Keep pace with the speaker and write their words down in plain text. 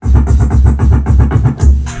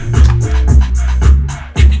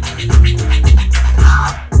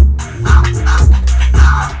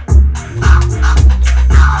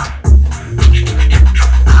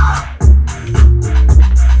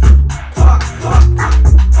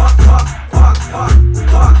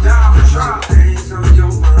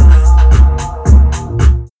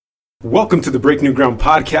Welcome to the Break New Ground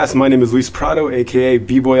podcast. My name is Luis Prado, aka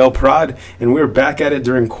B-Boy El Prod, and we're back at it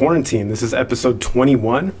during quarantine. This is episode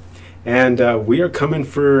 21, and we are coming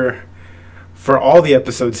for all the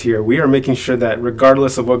episodes here. We are making sure that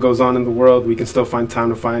regardless of what goes on in the world, we can still find time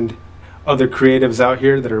to find other creatives out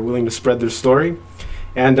here that are willing to spread their story.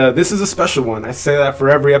 And this is a special one. I say that for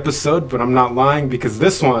every episode, but I'm not lying, because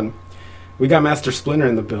this one, we got Master Splinter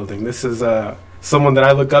in the building. This is someone that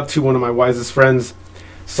I look up to, one of my wisest friends,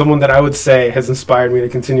 someone that I would say has inspired me to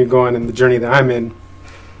continue going in the journey that I'm in.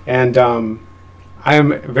 And I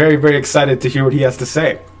am very, very excited to hear what he has to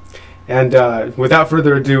say. And without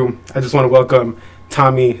further ado, I just want to welcome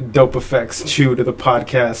Tommy DopeFX Chew to the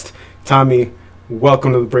podcast. Tommy,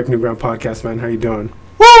 welcome to the Break New Ground podcast, man. How you doing?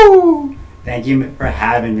 Woo! Thank you for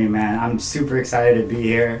having me, man. I'm super excited to be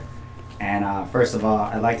here. And first of all,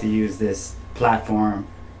 I'd like to use this platform,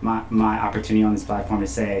 my opportunity on this platform, to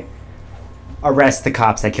say, arrest the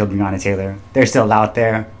cops that killed Breonna Taylor. They're still out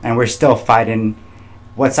there, and we're still fighting.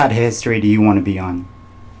 What side of history do you want to be on?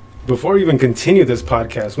 Before we even continue this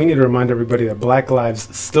podcast, we need to remind everybody that Black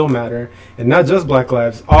lives still matter, and not just Black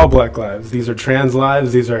lives, all Black lives. These are trans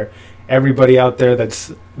lives. These are everybody out there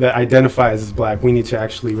that identifies as Black. We need to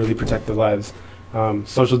actually really protect their lives.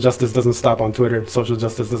 Social justice doesn't stop on Twitter. Social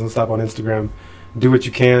justice doesn't stop on Instagram. Do what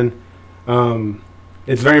you can.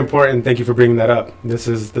 It's very important. Thank you for bringing that up. This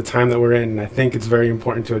is the time that we're in, and I think it's very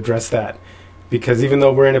important to address that, because even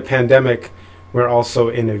though we're in a pandemic, we're also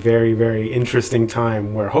in a very, very interesting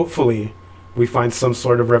time where hopefully we find some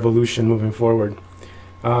sort of revolution moving forward.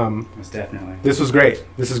 Most definitely. This was great.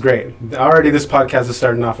 This is great. Already this podcast is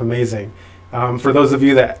starting off amazing. For those of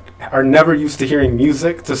you that are never used to hearing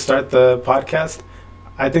music to start the podcast,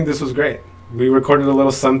 I think this was great. We recorded a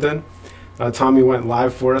little something. Tommy went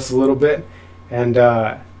live for us a little bit. And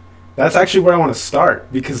that's actually where I want to start,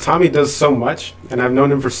 because Tommy does so much, and I've known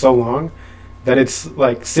him for so long, that it's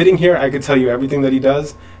like sitting here, I could tell you everything that he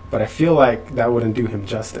does, but I feel like that wouldn't do him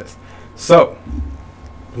justice. So,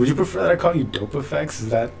 would you prefer that I call you DopeFX? Is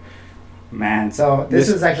that... Man, so this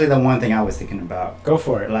is actually the one thing I was thinking about. Go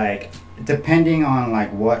for it. Like, depending on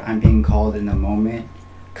like what I'm being called in the moment,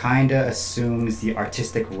 kind of assumes the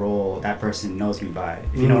artistic role that person knows me by,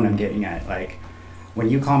 if you know what I'm getting at. Like, when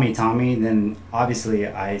you call me Tommy, then obviously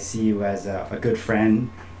I see you as a good friend.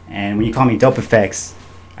 And when you call me DopeFX,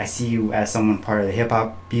 I see you as someone part of the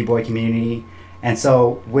hip-hop b-boy community. And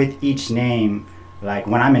so with each name, like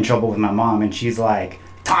when I'm in trouble with my mom and she's like,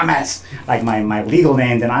 Thomas, like my legal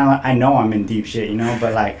name, then I know I'm in deep shit, you know?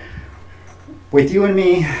 But like with you and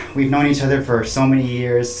me, we've known each other for so many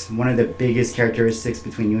years. One of the biggest characteristics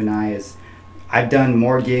between you and I is I've done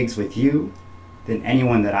more gigs with you than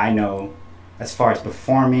anyone that I know. As far as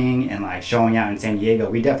performing and like showing out in San Diego,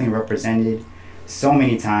 we definitely represented so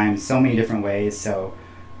many times, so many different ways. So,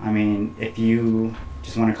 I mean, if you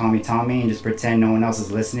just want to call me Tommy and just pretend no one else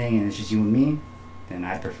is listening and it's just you and me, then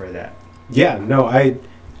I prefer that. Yeah, no,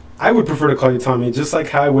 I would prefer to call you Tommy, just like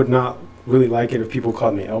how I would not really like it if people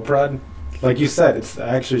called me El Prod. Like you said,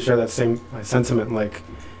 I actually share that same sentiment. Like,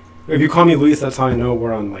 if you call me Luis, that's how I know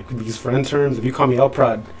we're on like these friend terms. If you call me El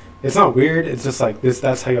Prod, it's not weird. It's just like this.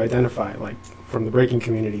 That's how you identify. Like from the breaking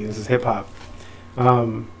community, this is hip hop.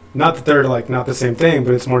 Not that they're like not the same thing,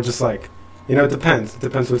 but it's more just like, you know, it depends. It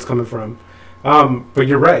depends who it's coming from. But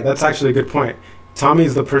you're right. That's actually a good point. Tommy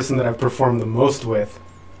is the person that I've performed the most with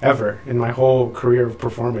ever in my whole career of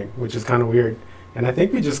performing, which is kind of weird. And I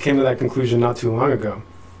think we just came to that conclusion not too long ago.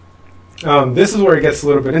 This is where it gets a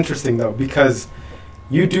little bit interesting though, because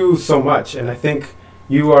you do so much, and I think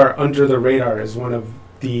you are under the radar as one of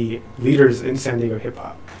the leaders in San Diego hip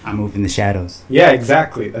hop. I move in the shadows. Yeah,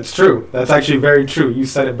 exactly. That's true. That's actually very true. You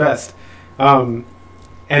said it best. And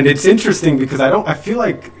it's interesting because I feel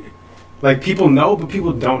like people know, but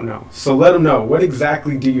people don't know. So let them know. What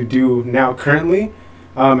exactly do you do now currently?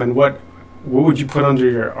 And what would you put under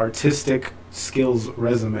your artistic skills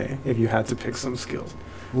resume if you had to pick some skills?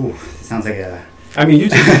 Ooh, it sounds like a... I mean, you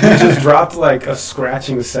just dropped like a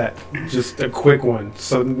scratching set, just a quick one.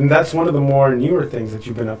 So that's one of the more newer things that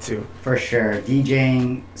you've been up to. For sure.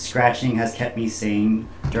 DJing, scratching has kept me sane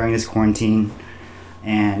during this quarantine.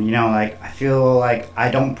 And, you know, like, I feel like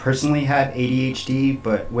I don't personally have ADHD,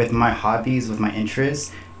 but with my hobbies, with my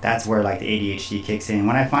interests, that's where, like, the ADHD kicks in.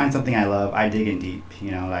 When I find something I love, I dig in deep,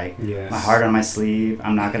 you know, like, yes. My heart on my sleeve,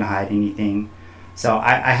 I'm not going to hide anything. So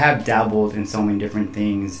I have dabbled in so many different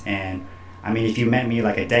things, and I mean, if you met me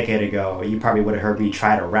like a decade ago, you probably would have heard me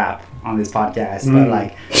try to rap on this podcast. But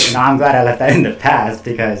like, you know, I'm glad I left that in the past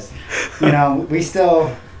because, you know, we still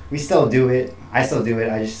do it. I still do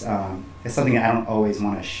it. I just it's something that I don't always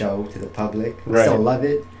want to show to the public. I still love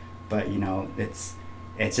it, but you know, it's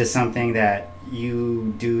It's just something that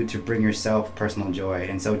you do to bring yourself personal joy.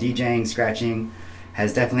 And so DJing, scratching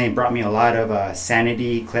has definitely brought me a lot of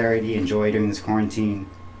sanity, clarity, and joy during this quarantine.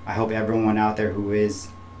 I hope everyone out there who is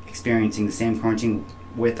experiencing the same quarantine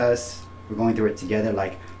with us, we're going through it together,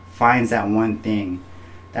 like finds that one thing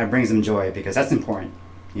that brings them joy, because that's important.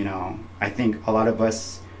 You know, I think a lot of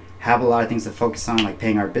us have a lot of things to focus on, like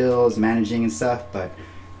paying our bills, managing and stuff, but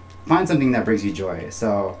find something that brings you joy.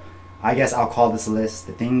 So I guess I'll call this list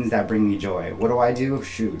the things that bring me joy. What do I do?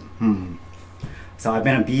 Shoot. So I've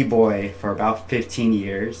been a b-boy for about 15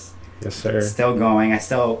 years. Yes, sir. Still going. I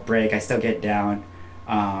still break. I still get down.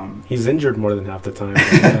 He's injured more than half the time.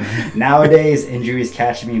 Nowadays, injuries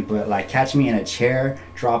catch me, but like catch me in a chair,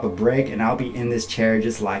 drop a break, and I'll be in this chair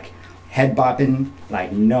just like head bopping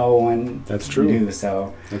like no one That's true. knew.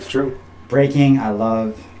 So That's true. breaking, I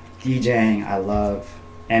love. DJing, I love.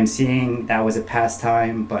 MCing, that was a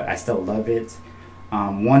pastime, but I still love it.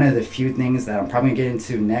 One of the few things that I'm probably going to get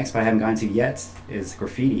into next, but I haven't gotten to yet, is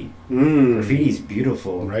graffiti. Graffiti is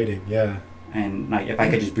beautiful. Writing, yeah. And like, if I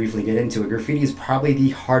could just briefly get into it, graffiti is probably the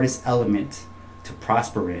hardest element to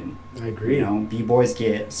prosper in. I agree. You know, b-boys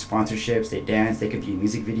get sponsorships, they dance, they could be in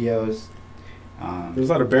music videos. There's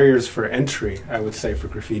a lot of barriers for entry, I would say, for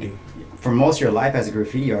graffiti. For most of your life as a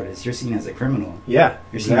graffiti artist, you're seen as a criminal. Yeah,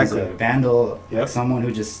 You're seen exactly. as a vandal, Yep. someone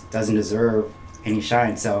who just doesn't deserve any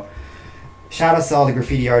shine. So shout out to all the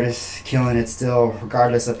graffiti artists killing it still,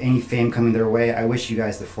 regardless of any fame coming their way. I wish you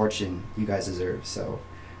guys the fortune you guys deserve. So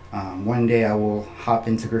one day I will hop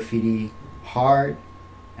into graffiti hard,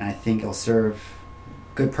 and I think it'll serve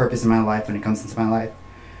good purpose in my life when it comes into my life.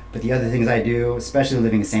 But the other things I do, especially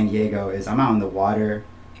living in San Diego, is I'm out in the water,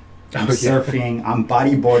 I'm surfing, I'm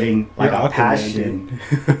bodyboarding like a passion.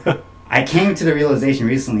 I came to the realization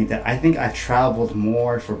recently that I think I've traveled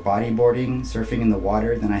more for bodyboarding, surfing in the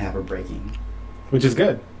water, than I have for breaking. Which is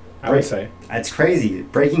good, I would say. It's crazy.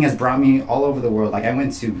 Breaking has brought me all over the world. Like I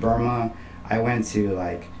went to Burma, I went to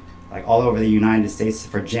like all over the United States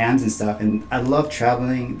for jams and stuff. And I love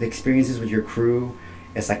traveling, the experiences with your crew.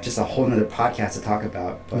 It's like just a whole nother podcast to talk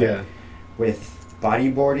about. But Yeah. with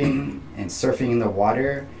bodyboarding and surfing in the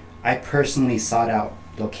water, I personally sought out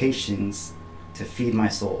locations to feed my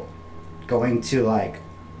soul. Going to like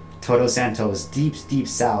Todos Santos, deep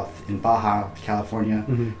south in Baja, California,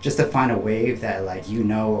 just to find a wave that like you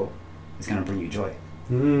know is gonna bring you joy.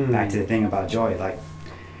 Back to the thing about joy, like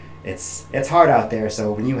it's hard out there.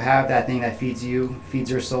 So when you have that thing that feeds you,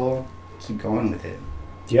 feeds your soul, keep going with it.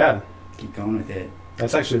 Yeah. Keep going with it.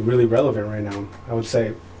 That's actually really relevant right now, I would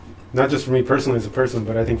say. Not just for me personally as a person,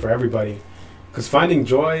 but I think for everybody. Because finding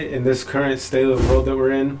joy in this current state of the world that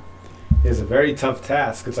we're in is a very tough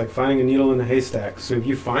task. It's like finding a needle in a haystack. So if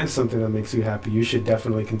you find something that makes you happy, you should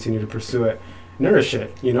definitely continue to pursue it. Nourish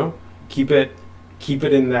it, you know? Keep it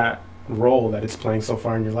in that role that it's playing so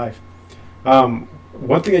far in your life.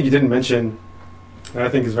 One thing that you didn't mention that I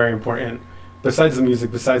think is very important, besides the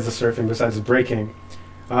music, besides the surfing, besides the breaking,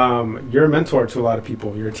 you're a mentor to a lot of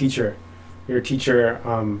people. You're a teacher. You're a teacher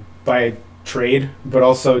by trade, but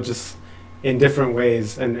also just in different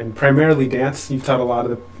ways, and primarily dance. You've taught a lot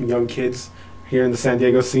of the young kids here in the San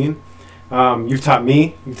Diego scene. You've taught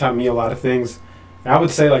me a lot of things. And I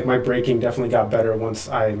would say like my breaking definitely got better once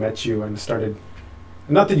I met you and started,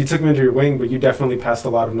 not that you took me under your wing, but you definitely passed a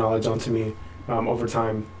lot of knowledge on to me over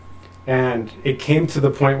time. And it came to the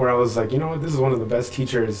point where I was like, you know what, this is one of the best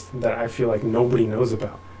teachers that I feel like nobody knows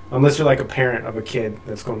about. Unless you're like a parent of a kid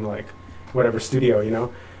that's going to like whatever studio, you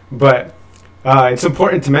know. But it's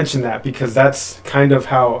important to mention that because that's kind of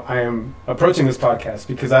how I am approaching this podcast,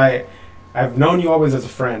 because I've known you always as a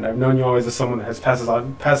friend. I've known you always as someone that has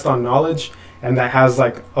passed on knowledge and that has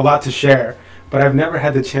like a lot to share. But I've never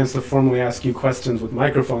had the chance to formally ask you questions with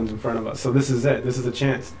microphones in front of us. So this is it. This is a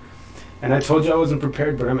chance. And I told you I wasn't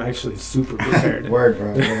prepared, but I'm actually super prepared. Word,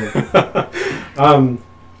 bro. Word.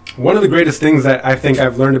 One of the greatest things that I think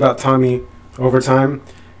I've learned about Tommy over time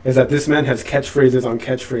is that this man has catchphrases on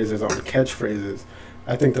catchphrases on catchphrases.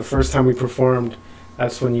 I think the first time we performed,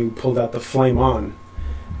 that's when you pulled out the flame on.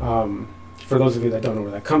 For those of you that don't know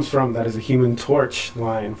where that comes from, that is a Human Torch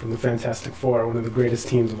line from the Fantastic Four, one of the greatest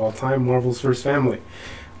teams of all time, Marvel's first family.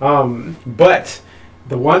 But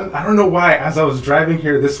the one, I don't know why, as I was driving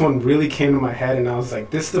here, this one really came to my head, and I was like,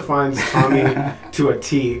 this defines Tommy to a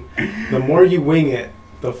T. The more you wing it,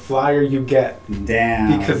 the flyer you get.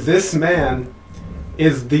 Damn. Because this man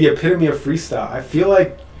is the epitome of freestyle. I feel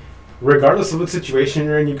like regardless of what situation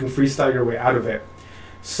you're in, you can freestyle your way out of it.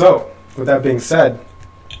 So, with that being said,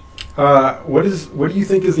 what do you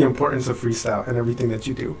think is the importance of freestyle and everything that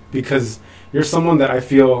you do? Because you're someone that I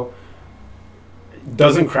feel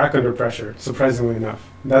doesn't crack under pressure, surprisingly enough.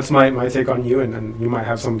 That's my take on you, and you might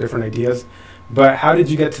have some different ideas. But how did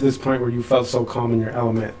you get to this point where you felt so calm in your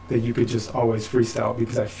element that you could just always freestyle?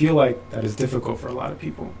 Because I feel like that is difficult for a lot of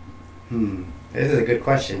people. This is a good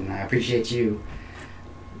question. I appreciate you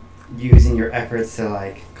using your efforts to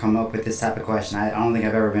like come up with this type of question. I don't think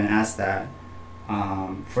I've ever been asked that.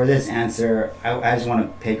 For this answer, I just want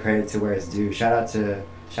to pay credit to where it's due. Shout outs to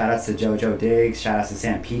JoJo Diggs. Shout outs to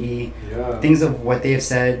Sam Petey. Yeah. Things of what they've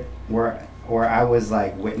said, where I was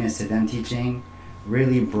like witness to them teaching,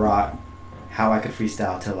 really brought how I could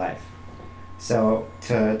freestyle to life. So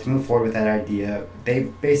to move forward with that idea, they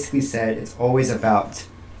basically said it's always about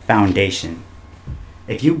foundation.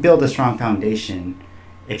 If you build a strong foundation,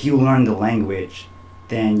 if you learn the language,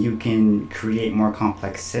 then you can create more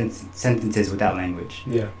complex sentences with that language.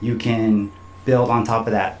 Yeah. You can build on top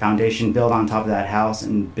of that foundation, build on top of that house,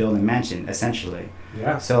 and build a mansion, essentially.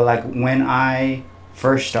 Yeah. So like when I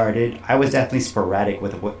first started, I was definitely sporadic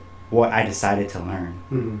with what I decided to learn.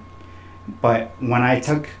 Mm-hmm. But when I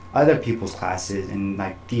took other people's classes and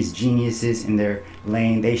like these geniuses in their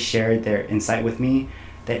lane, they shared their insight with me.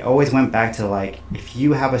 They always went back to like, if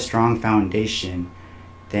you have a strong foundation,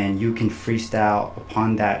 then you can freestyle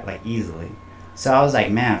upon that like easily. So I was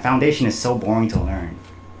like, man, foundation is so boring to learn.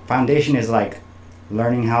 Foundation is like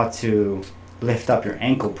learning how to lift up your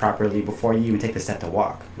ankle properly before you even take the step to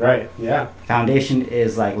walk. Right, yeah. Foundation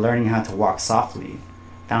is like learning how to walk softly.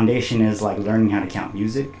 Foundation is like learning how to count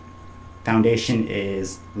music. Foundation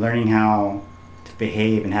is learning how to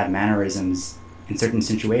behave and have mannerisms in certain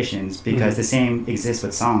situations, because the same exists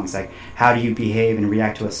with songs. Like, how do you behave and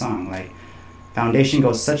react to a song? Like, foundation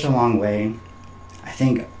goes such a long way. I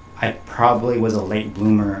think I probably was a late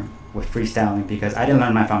bloomer with freestyling because I didn't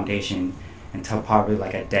learn my foundation until probably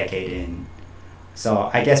like a decade in.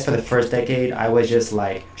 So I guess for the first decade, I was just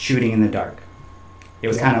like shooting in the dark. It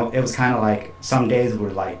was kind of like some days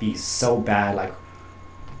would like be so bad, like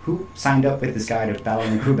who signed up with this guy to battle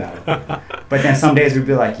in a crew battle? But then some days we'd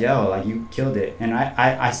be like, yo, like you killed it. And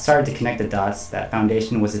I started to connect the dots that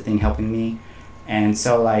foundation was the thing helping me. And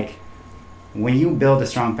so like when you build a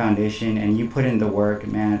strong foundation and you put in the work,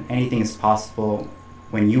 man, anything is possible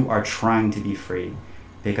when you are trying to be free.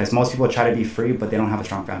 Because most people try to be free, but they don't have a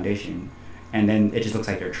strong foundation. And then it just looks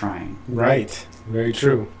like they're trying. Right. Very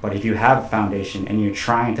true. But if you have a foundation and you're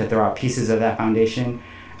trying to throw out pieces of that foundation,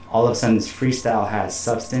 all of a sudden this freestyle has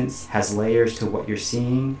substance, has layers to what you're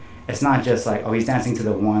seeing. It's not just like, oh, he's dancing to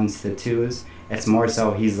the ones, to the twos. It's more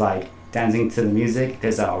so he's like dancing to the music.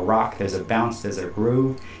 There's a rock, there's a bounce, there's a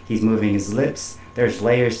groove. He's moving his lips. There's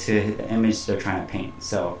layers to the image they're trying to paint.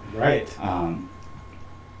 So right.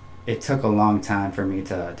 It took a long time for me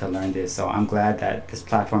to learn this. So I'm glad that this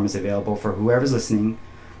platform is available for whoever's listening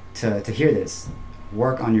to hear this.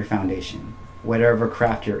 Work on your foundation, whatever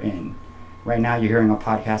craft you're in. Right now you're hearing a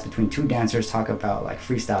podcast between two dancers talk about like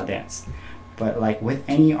freestyle dance. But like with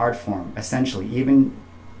any art form, essentially, even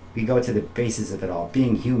we go to the basis of it all,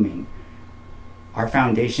 being human. Our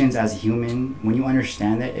foundations as a human, when you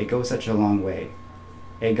understand it goes such a long way.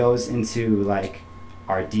 It goes into like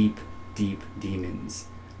our deep, deep demons.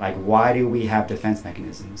 Like, why do we have defense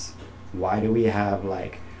mechanisms? Why do we have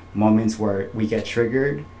like moments where we get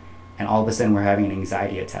triggered and all of a sudden we're having an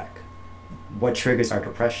anxiety attack? What triggers our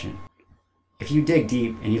depression? If you dig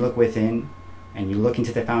deep and you look within and you look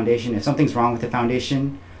into the foundation, if something's wrong with the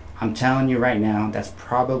foundation, I'm telling you right now, that's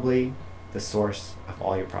probably the source of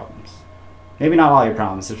all your problems. Maybe not all your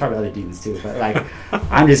problems, there's probably other demons too, but like,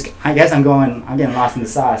 I guess I'm getting lost in the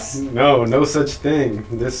sauce. No such thing.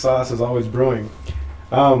 This sauce is always brewing.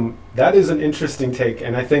 That is an interesting take,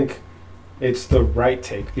 and I think it's the right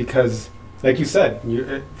take because, like you said,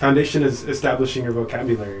 your foundation is establishing your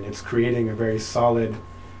vocabulary, and it's creating a very solid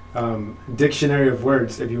dictionary of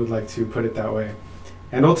words, if you would like to put it that way.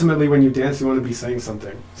 And ultimately, when you dance, you want to be saying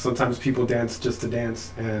something. Sometimes people dance just to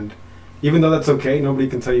dance, and even though that's okay, nobody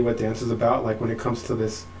can tell you what dance is about. Like when it comes to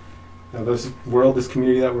this world, this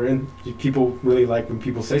community that we're in, people really like when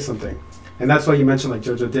people say something. And that's why you mentioned like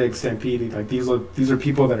JoJo Diggs, Sam Petey, like these are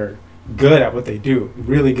people that are good at what they do,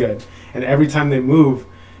 really good. And every time they move,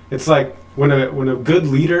 it's like when a good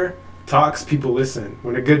leader talks, people listen.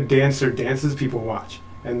 When a good dancer dances, people watch.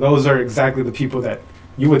 And those are exactly the people that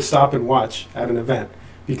you would stop and watch at an event,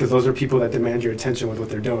 because those are people that demand your attention with what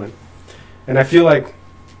they're doing. And I feel like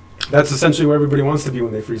that's essentially where everybody wants to be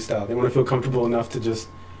when they freestyle. They want to feel comfortable enough to just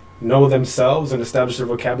know themselves and establish their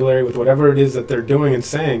vocabulary with whatever it is that they're doing and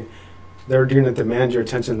saying. They're going to demand your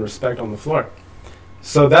attention and respect on the floor.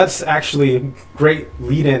 So that's actually a great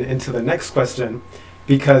lead-in into the next question,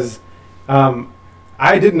 because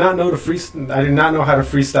I did not know how to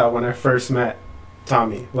freestyle when I first met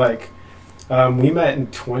Tommy. Like, we met in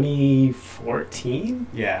 2014.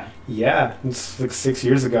 Yeah. Yeah, it's like 6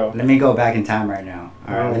 years ago. Let me go back in time right now.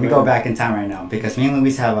 All right, let me go back in time right now because me and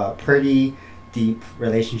Luis have a pretty deep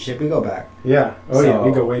relationship. We go back. Yeah. Oh, yeah,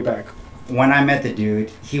 we go way back. When I met the dude,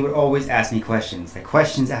 he would always ask me questions, like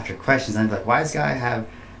questions after questions. I'm like, why does this guy have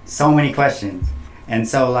so many questions? And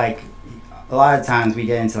so, like, a lot of times we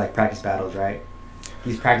get into like practice battles, right?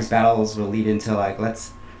 These practice battles will lead into like,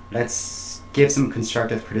 let's give some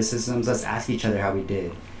constructive criticisms. Let's ask each other how we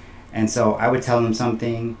did. And so I would tell him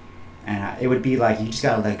something, and it would be like, you just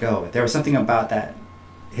gotta let go. There was something about that,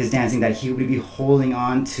 his dancing, that he would be holding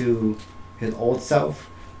on to his old self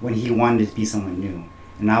when he wanted to be someone new.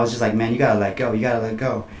 And I was just like, man, you gotta let go. You gotta let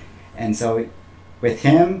go. And so with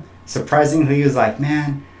him, surprisingly, he was like,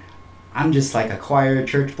 man, I'm just like a choir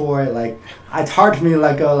church boy. Like, it's hard for me to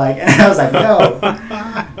let go. Like, and I was like,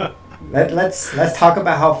 no. Let's talk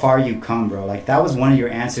about how far you've come, bro. Like, that was one of your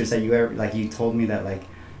answers that you ever, like, you told me that like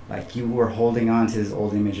you were holding on to this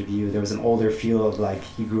old image of you. There was an older feel of like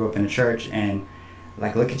you grew up in a church, and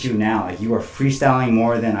like, look at you now. Like, you are freestyling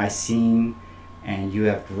more than I've seen, and you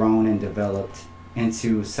have grown and developed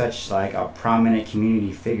into such like a prominent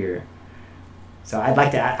community figure. So I'd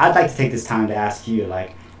like to take this time to ask you,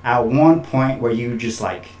 like, at one point where you just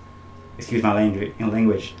like, excuse my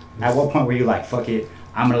language, at what point were you like, fuck it,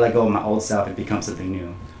 I'm gonna let go of my old self and become something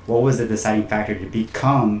new? What was the deciding factor to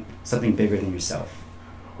become something bigger than yourself?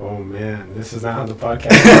 Oh man, this is not how the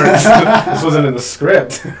podcast works. This wasn't in the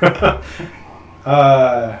script.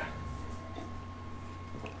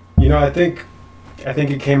 I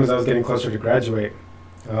think it came as I was getting closer to graduate.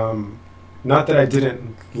 Not that I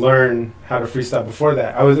didn't learn how to freestyle before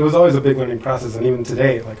that. It was always a big learning process, and even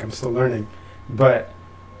today, like, I'm still learning. But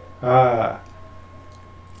I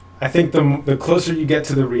think the closer you get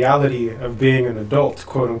to the reality of being an adult,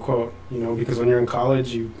 quote unquote, because when you're in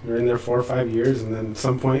college, you're in there 4 or 5 years, and then at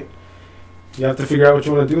some point, you have to figure out what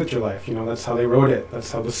you want to do with your life. That's how they wrote it.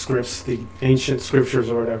 That's how the ancient scriptures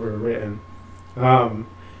or whatever are written. You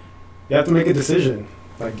have to make a decision.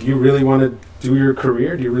 Like, do you really want to do your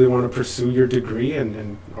career? Do you really want to pursue your degree?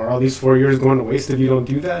 And are all these 4 years going to waste if you don't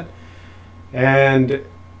do that? And,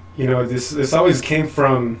 this always came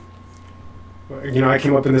from, I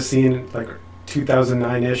came up in the scene like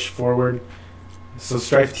 2009-ish forward. So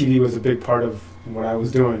Strife TV was a big part of what I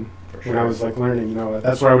was doing when I was like learning.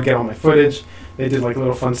 That's where I would get all my footage. They did like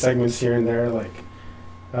little fun segments here and there, like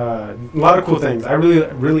a lot of cool things. I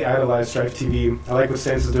really idolized Strife TV. I like what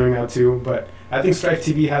Stance is doing now too, but I think Strife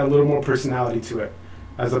TV had a little more personality to it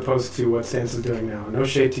as opposed to what Stance is doing now. No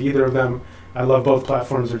shade to either of them. I love both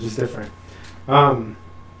platforms. They're just different. And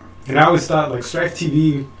I always thought like Strife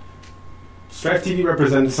TV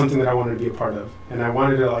represented something that I wanted to be a part of, and I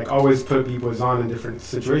wanted to like always put b-boys on in different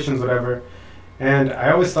situations, whatever. And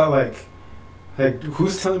I always thought like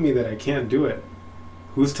who's telling me that I can't do it?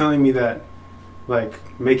 Who's telling me that like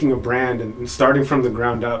making a brand and starting from the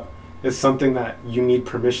ground up is something that you need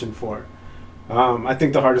permission for? I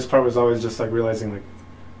think the hardest part was always just like realizing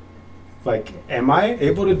like am I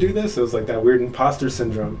able to do this? It was like that weird imposter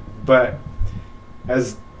syndrome. But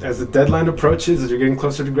as the deadline approaches, as you're getting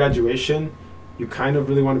closer to graduation, you kind of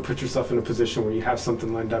really want to put yourself in a position where you have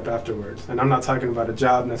something lined up afterwards. And I'm not talking about a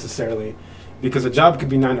job necessarily, because a job could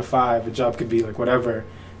be 9 to 5, a job could be like whatever.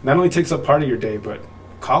 And that only takes up part of your day, but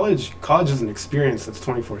college is an experience that's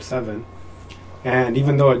 24/7. And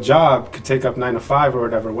even though a job could take up 9 to 5 or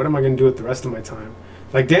whatever, what am I going to do with the rest of my time?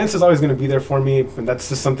 Like, dance is always going to be there for me, and that's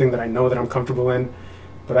just something that I know that I'm comfortable in.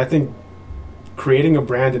 But I think creating a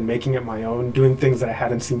brand and making it my own, doing things that I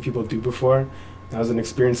hadn't seen people do before, that was an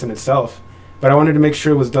experience in itself. But I wanted to make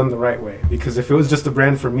sure it was done the right way, because if it was just a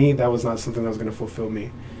brand for me, that was not something that was going to fulfill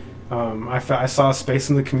me. I saw a space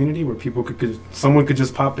in the community where someone could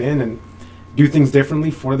just pop in and do things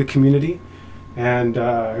differently for the community, and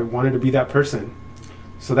I wanted to be that person.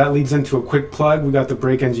 So that leads into a quick plug. We got the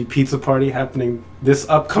Break NG Pizza Party happening this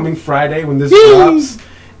upcoming Friday when this drops.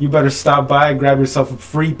 You better stop by and grab yourself a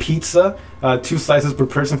free pizza, 2 slices per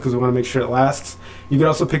person, because we want to make sure it lasts. You can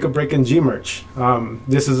also pick up Break NG merch.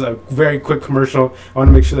 This is a very quick commercial. I want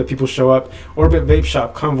to make sure that people show up. Orbit Vape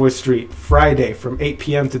Shop, Convoy Street, Friday from 8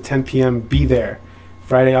 p.m. to 10 p.m. Be there.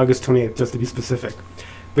 Friday, August 28th, just to be specific.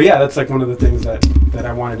 But yeah, that's like one of the things that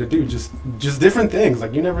I wanted to do. Just different things.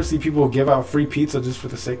 Like, you never see people give out free pizza just for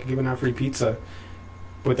the sake of giving out free pizza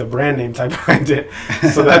with a brand name type behind it.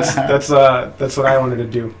 So that's what I wanted to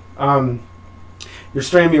do. You're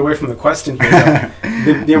straying me away from the question here.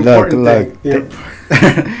 The important thing.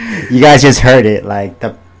 You guys just heard it. Like,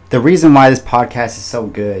 the reason why this podcast is so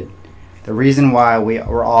good The reason why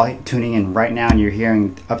we're all tuning in right now and you're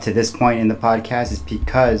hearing up to this point in the podcast is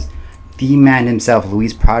because the man himself,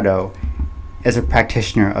 Luis Prado, is a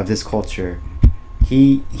practitioner of this culture.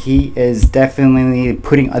 He is definitely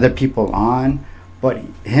putting other people on, but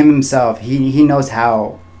himself, he knows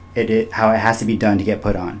how it has to be done to get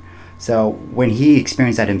put on. So when he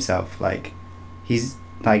experienced that himself, like, he's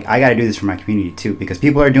like, I got to do this for my community too, because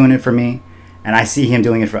people are doing it for me, and I see him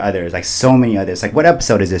doing it for others, like so many others. Like, what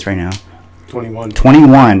episode is this right now?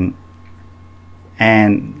 21.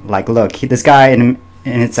 And like, look, this guy in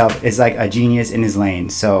itself is like a genius in his lane.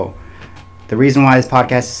 So the reason why this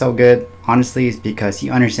podcast is so good, honestly, is because he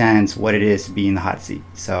understands what it is to be in the hot seat.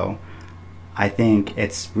 So I think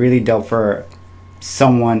it's really dope for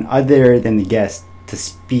someone other than the guest to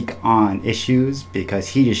speak on issues, because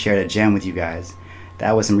he just shared a gem with you guys.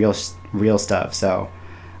 That was some real stuff. So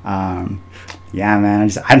yeah, man,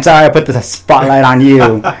 I'm sorry I put the spotlight on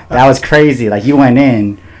you. That was crazy. Like, you went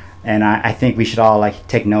in, and I think we should all like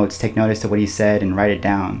take notice to what he said and write it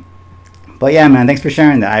down. But yeah, man, thanks for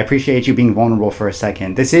sharing that. I appreciate you being vulnerable for a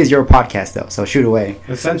second. This is your podcast, though, so shoot away.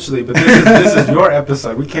 Essentially, but this is your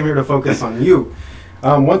episode. We came here to focus on you.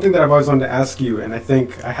 One thing that I've always wanted to ask you, and I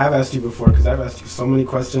think I have asked you before because I've asked you so many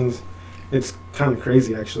questions, it's kind of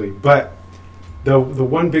crazy actually, but the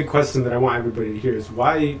one big question that I want everybody to hear is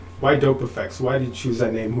why DopeFX? Why did you choose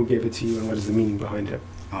that name? Who gave it to you, and what is the meaning behind it?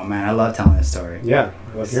 Oh man, I love telling this story. Yeah,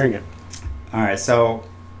 I love hearing it. All right, so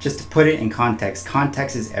just to put it in context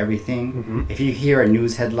is everything. Mm-hmm. If you hear a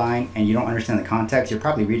news headline and you don't understand the context, you're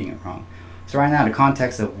probably reading it wrong. So right now, the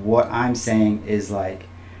context of what I'm saying is like,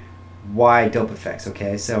 why DopeFX,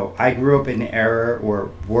 okay? So I grew up in an era where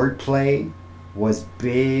wordplay was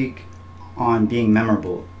big on being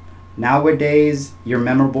memorable. Nowadays, you're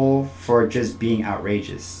memorable for just being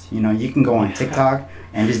outrageous. You know, you can go on TikTok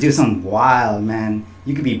and just do something wild, man.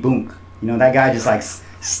 You could be Boonk. You know, that guy just like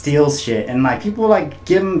steals shit, and like people like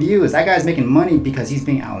give him views. That guy's making money because he's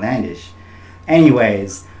being outlandish.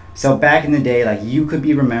 Anyways, so back in the day, like, you could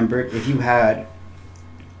be remembered if you had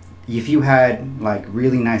like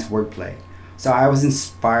really nice wordplay. So I was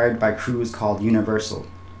inspired by crews called Universal.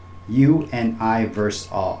 You and I verse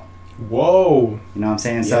all. Whoa. You know what I'm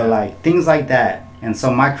saying? Yeah. So like things like that. And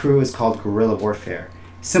so my crew is called Guerrilla Warfare.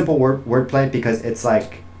 Simple wordplay because it's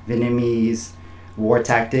like Vietnamese war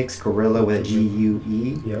tactics, guerrilla with a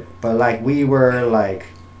G-U-E. Yep. But like we were like,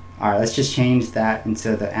 all right, let's just change that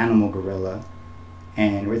into the animal gorilla.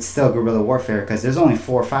 And it's still guerrilla warfare because there's only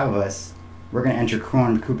 4 or 5 of us. We're going to enter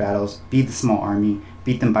crew battles, beat the small army,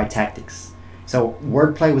 beat them by tactics. So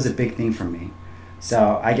wordplay was a big thing for me.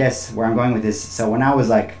 So I guess where I'm going with this, so when I was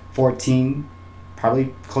like 14,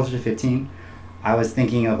 probably closer to 15, I was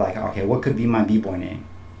thinking of like, okay, what could be my b-boy name?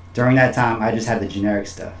 During that time, I just had the generic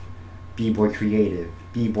stuff. B-boy creative,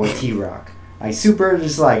 B-boy T-rock. Like super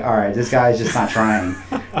just like, all right, this guy's just not trying.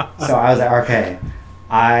 So I was like, okay,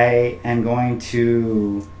 I am going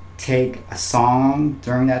to take a song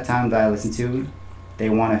during that time that I listened to. They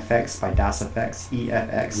Want Effects by DopeFX,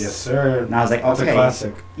 EFX. Yes, sir. And I was like, that's okay, a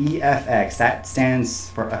classic. EFX, that stands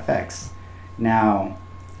for effects. Now,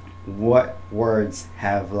 what words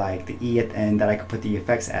have like the E at the end that I could put the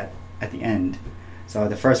effects at the end? So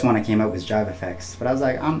the first one I came up was Jive Effects, but I was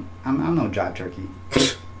like, I'm no jive turkey.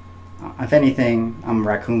 If anything, I'm a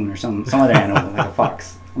raccoon or some other animal, like a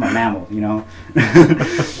fox. I'm a mammal, you know.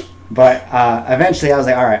 But eventually, I was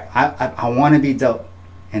like, all right, I want to be dope,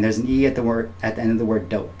 and there's an E at the end of the word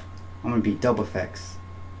dope. I'm gonna be DopeFX.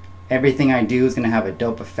 Everything I do is gonna have a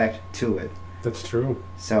dope effect to it. That's true.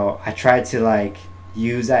 So I tried to like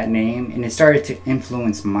use that name, and it started to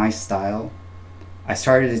influence my style. I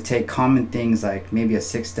started to take common things like maybe a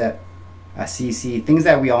 6-step, a CC, things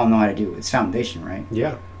that we all know how to do. It's foundation, right?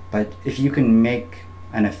 Yeah. But if you can make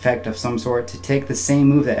an effect of some sort to take the same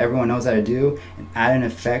move that everyone knows how to do and add an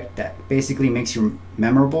effect that basically makes you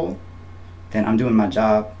memorable, then I'm doing my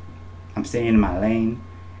job. I'm staying in my lane,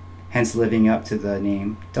 hence living up to the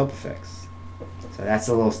name DopeFX. So that's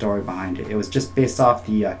a little story behind it. It was just based off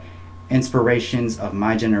the inspirations of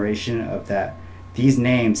my generation of that. These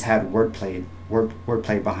names had wordplay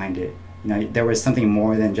behind it. You know, there was something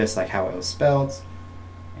more than just like how it was spelled.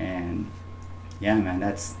 And yeah, man,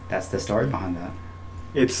 that's the story behind that.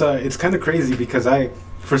 It's kind of crazy because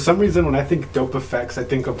for some reason when I think DopeFX, I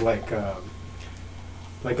think of like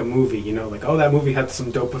a movie, you know, like, oh, that movie had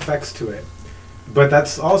some dope effects to it. But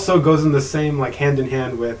that's also goes in the same like hand in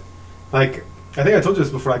hand with like, I think I told you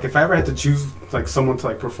this before, like if I ever had to choose like someone to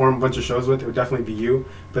like perform a bunch of shows with, it would definitely be you.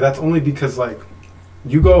 But that's only because like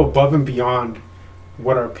you go above and beyond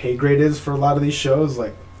what our pay grade is for a lot of these shows.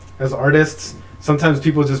 Like as artists, sometimes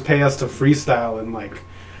people just pay us to freestyle and like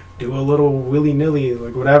do a little willy-nilly,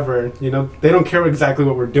 like whatever. You know, they don't care exactly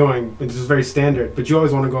what we're doing. It's just very standard. But you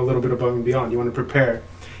always want to go a little bit above and beyond. You want to prepare.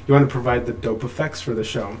 You want to provide the DopeFX for the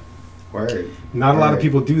show. Word. Not a lot of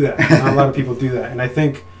people do that. Not a lot of people do that. And I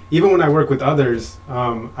think even when I work with others,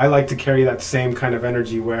 I like to carry that same kind of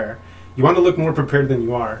energy where you want to look more prepared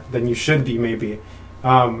than you should be maybe.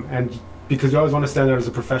 And because you always want to stand out as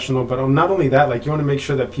a professional, but not only that, like you want to make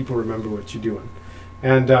sure that people remember what you're doing.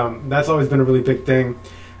 And that's always been a really big thing.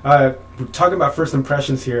 We're talking about first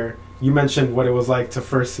impressions here. You mentioned what it was like to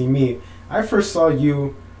first see me. I first saw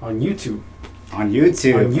you on YouTube. On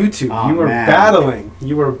YouTube. Oh,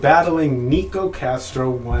 you were battling Nico Castro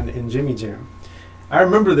 1 in Jimmy Jam. I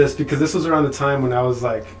remember this because this was around the time when I was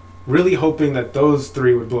like really hoping that those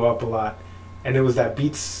three would blow up a lot. And it was that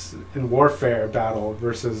Beats and Warfare battle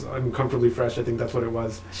versus Uncomfortably Fresh. I think that's what it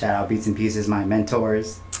was. Shout out Beats and Pieces, my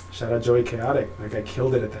mentors. Shout out Joey Chaotic. Like, I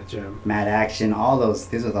killed it at that jam. Mad Action, all those.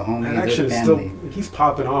 These are the homies. Mad Action is still, he's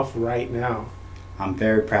popping off right now. I'm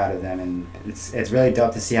very proud of them, and it's really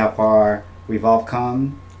dope to see how far we've all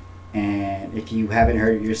come. And if you haven't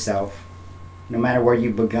heard it yourself, no matter where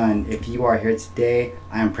you've begun, if you are here today,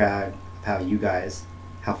 I am proud of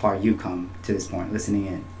how far you come to this point, listening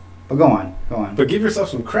in. But go on. But give yourself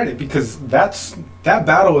some credit, because that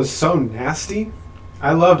battle is so nasty.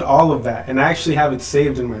 I loved all of that, and I actually have it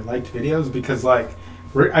saved in my liked videos because, like,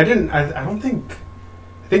 I think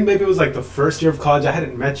maybe it was like the first year of college. I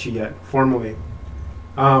hadn't met you yet formally,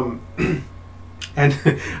 and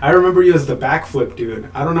I remember you as the backflip dude.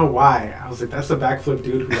 I don't know why. I was like, that's the backflip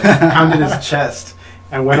dude who like, pounded his chest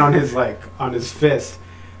and went on his fist.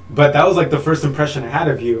 But that was like the first impression I had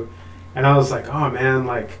of you, and I was like, oh man,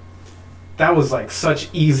 like, that was like such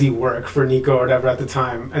easy work for Nico or whatever at the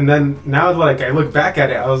time. And then now, like, I look back at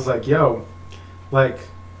it, I was like, yo, like,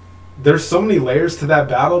 there's so many layers to that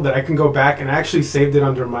battle that I can go back, and I actually saved it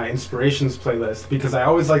under my inspirations playlist because I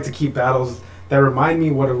always like to keep battles that remind me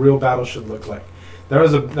what a real battle should look like. That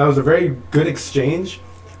was a very good exchange,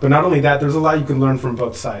 but not only that, there's a lot you can learn from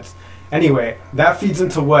both sides. Anyway, that feeds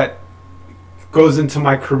into what goes into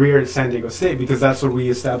my career at San Diego State, because that's where we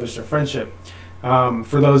established our friendship.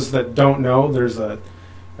 For those that don't know, there's a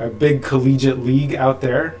big collegiate league out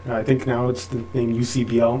there. I think now it's the name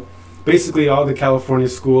UCBL. Basically, all the California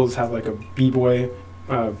schools have like a b-boy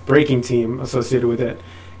breaking team associated with it.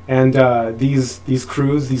 And these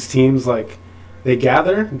crews, these teams, like, they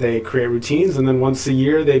gather, they create routines, and then once a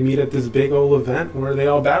year they meet at this big old event where they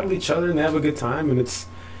all battle each other and they have a good time, and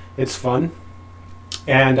it's fun.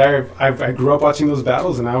 And I grew up watching those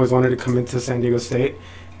battles, and I always wanted to come into San Diego State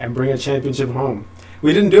and bring a championship home.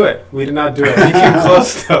 We didn't do it. We did not do it. We came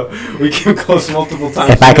close, though. We came close multiple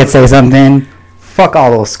times. If I could say something, fuck all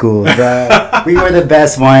those schools, bro. We were the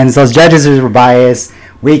best ones. Those judges were biased.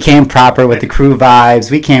 We came proper with the crew vibes.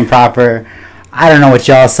 We came proper. I don't know what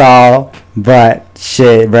y'all saw, but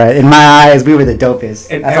shit, bro. In my eyes, we were the dopest.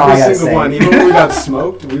 And that's every single one, even when we got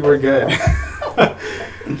smoked, we were good.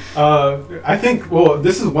 I think, well,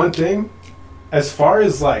 this is one thing. As far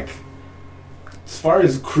as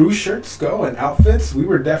crew shirts go and outfits, we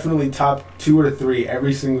were definitely top 2 or 3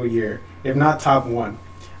 every single year, if not top 1.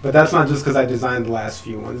 But that's not just because I designed the last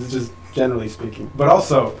few ones. It's just generally speaking. But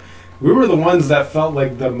also, we were the ones that felt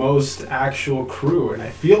like the most actual crew, and I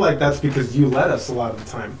feel like that's because you led us a lot of the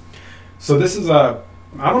time. So this is I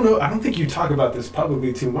don't know, I don't think you talk about this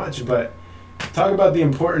publicly too much, but talk about the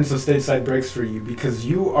importance of stateside breaks for you, because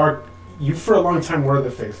you for a long time were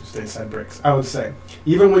the face of stateside breaks, I would say.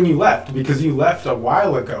 Even when you left, because you left a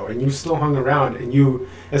while ago and you still hung around, and you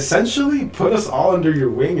essentially put us all under your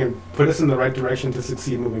wing and put us in the right direction to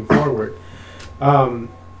succeed moving forward.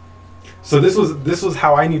 So this was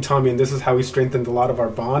how I knew Tommy, and this is how we strengthened a lot of our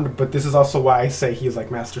bond, but this is also why I say he's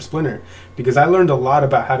like Master Splinter, because I learned a lot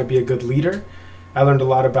about how to be a good leader. I learned a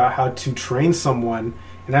lot about how to train someone,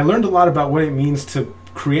 and I learned a lot about what it means to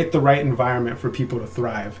create the right environment for people to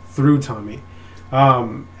thrive through Tommy.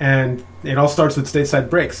 And it all starts with stateside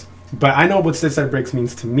breaks. But I know what stateside breaks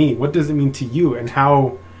means to me. What does it mean to you? And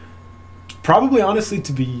how, probably honestly,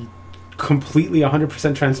 to be completely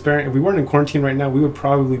 100% transparent, if we weren't in quarantine right now, we would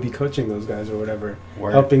probably be coaching those guys or whatever,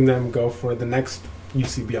 helping them go for the next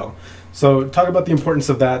UCBL. So talk about the importance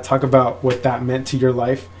of that. Talk about what that meant to your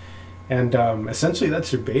life. And essentially,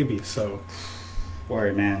 that's your baby. So,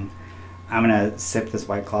 word, man. I'm going to sip this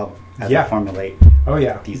White Claw as I formulate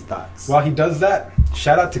these thoughts. While he does that,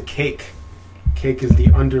 shout out to Cake. Cake is the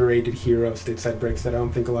underrated hero of stateside breaks that I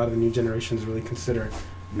don't think a lot of the new generations really consider.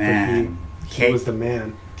 Man, he was the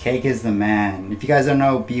man. Cake is the man. If you guys don't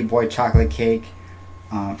know B-Boy Chocolate Cake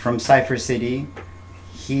from Cypher City,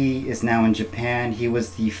 he is now in Japan. He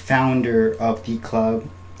was the founder of the club.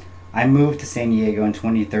 I moved to San Diego in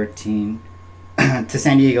 2013 to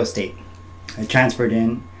San Diego State. I transferred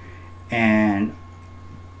in, and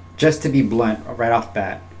just to be blunt right off the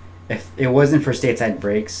bat, if it wasn't for stateside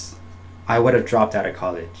breaks, I would have dropped out of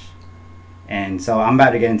college. And so I'm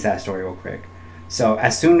about to get into that story real quick. So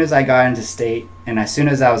as soon as I got into state, and as soon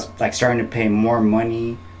as I was like starting to pay more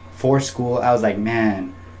money for school, I was like,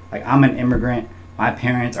 man, like I'm an immigrant. My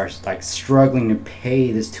parents are like struggling to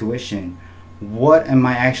pay this tuition. What am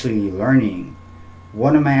I actually learning?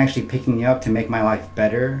 What am I actually picking up to make my life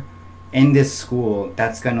better in this school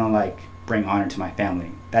that's gonna like bring honor to my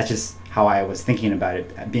family? That's just how I was thinking about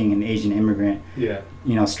it, being an Asian immigrant. Yeah.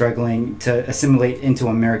 You know, struggling to assimilate into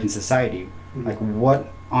American society. Mm-hmm. Like,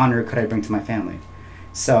 what honor could I bring to my family?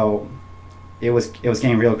 So it was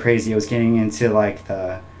getting real crazy. It was getting into like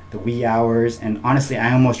the wee hours, and honestly,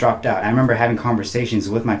 I almost dropped out. I remember having conversations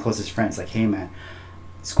with my closest friends, like, "Hey, man,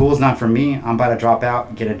 school's not for me. I'm about to drop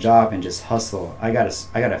out, get a job, and just hustle. I got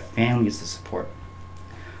a family to support."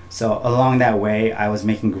 So along that way, I was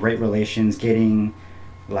making great relations, getting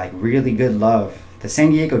like really good love. The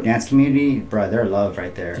San Diego dance community, bro, they're loved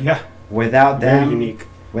right there. Yeah. Without them, very unique.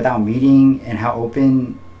 Without meeting and how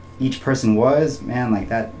open each person was, man, like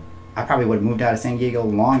that, I probably would have moved out of San Diego a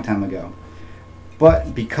long time ago.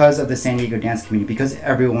 But because of the San Diego dance community, because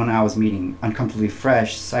everyone I was meeting, Uncomfortably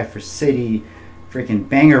Fresh, Cypher City, freaking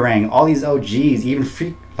Bangarang, all these OGs, even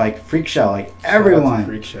Freak Show, like everyone.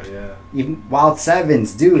 Freak Show, yeah. Even Wild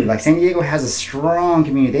Sevens, dude. Like San Diego has a strong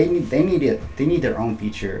community. They need their own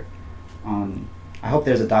feature. I hope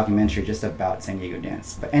there's a documentary just about San Diego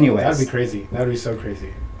dance. But anyways, that'd be crazy. That'd be so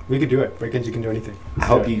crazy. We could do it. Break-ins, you can do anything. I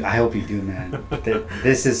hope you do, man.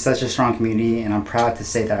 This is such a strong community, and I'm proud to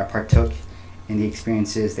say that I partook in the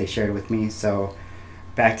experiences they shared with me. So,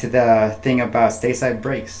 back to the thing about stateside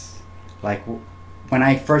breaks. Like, when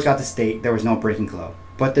I first got to state, there was no breaking club.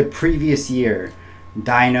 But the previous year,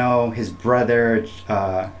 Dino, his brother,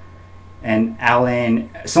 and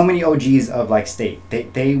Alan, so many OGs of like state,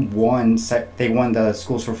 they won the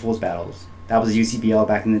Schools for Fools battles. That was UCBL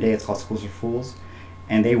back in the day. It's called Schools for Fools,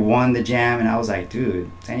 and they won the jam. And I was like,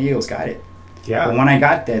 dude, San Diego's got it. Yeah. But when I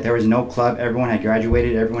got there was no club. Everyone had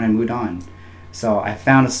graduated. Everyone had moved on. So I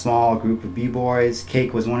found a small group of b-boys.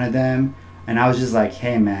 Cake was one of them, and I was just like,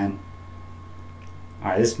 hey, man.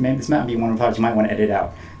 All right, this might be one of the parts you might want to edit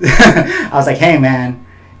out. I was like, hey, man,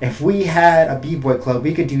 if we had a b-boy club,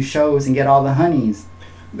 we could do shows and get all the honeys.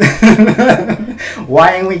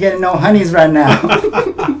 Why ain't we getting no honeys right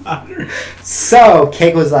now? So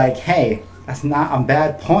Cake was like, hey, that's not a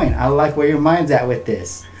bad point. I like where your mind's at with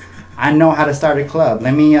this. I know how to start a club.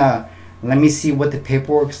 Let me see what the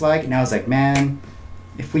paperwork's like. And I was like, man,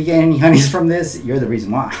 if we get any honeys from this, you're the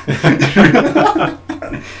reason why.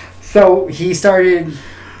 So he started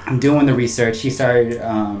doing the research. He started,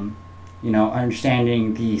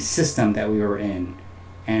 understanding the system that we were in.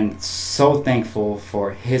 And so thankful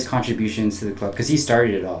for his contributions to the club, because he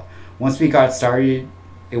started it all. Once we got started,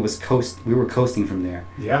 we were coasting from there.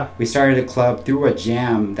 Yeah. We started a club through a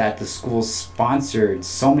jam that the school sponsored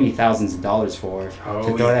so many thousands of dollars for to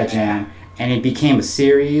throw that jam. And it became a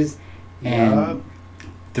series. And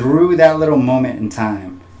through that little moment in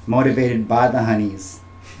time, motivated by the honeys,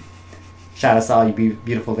 shout out to all you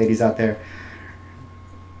beautiful ladies out there.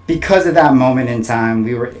 Because of that moment in time,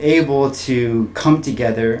 we were able to come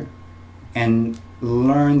together and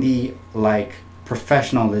learn the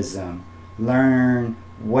professionalism, learn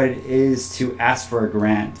what it is to ask for a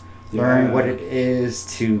grant, learn what it is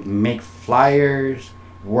to make flyers,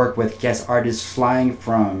 work with guest artists flying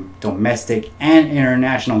from domestic and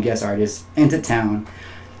international guest artists into town,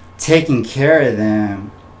 taking care of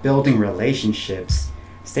them, building relationships.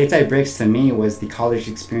 Stateside Breaks to me was the college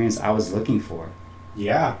experience I was looking for.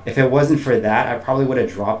 Yeah. If it wasn't for that, I probably would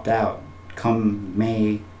have dropped out come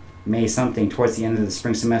May something, towards the end of the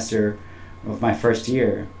spring semester of my first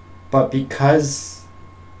year. But because,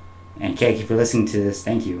 and Cake, if you're listening to this,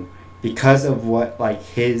 thank you. Because of what,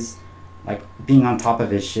 his, being on top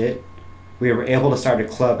of his shit, we were able to start a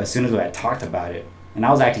club as soon as we had talked about it. And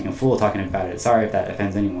I was acting a fool talking about it. Sorry if that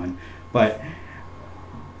offends anyone. But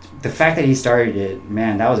the fact that he started it,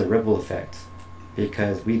 man, that was a ripple effect.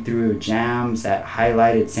 Because we threw jams that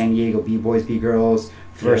highlighted San Diego B-boys, B-girls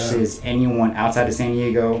versus anyone outside of San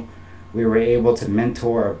Diego. We were able to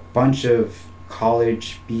mentor a bunch of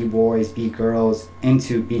college B-boys, B-girls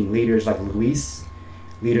into being leaders like Luis,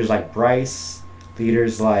 leaders like Bryce,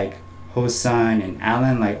 leaders like Hosan and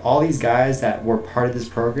Alan, all these guys that were part of this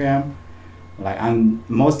program, I'm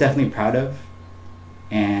most definitely proud of.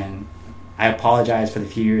 And I apologize for the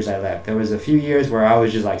few years I left. There was a few years where I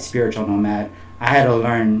was just spiritual nomad. I had to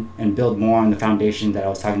learn and build more on the foundation that I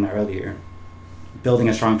was talking about earlier. Building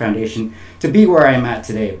a strong foundation to be where I am at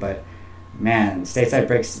today. But man, Stateside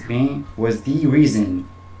Breaks me was the reason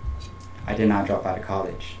I did not drop out of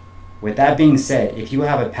college. With that being said, if you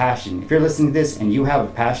have a passion, if you're listening to this and you have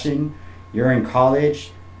a passion, you're in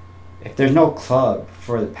college, if there's no club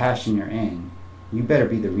for the passion you're in, you better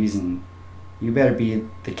be the reason, you better be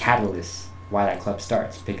the catalyst why that club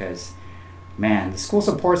starts. Because, man, the school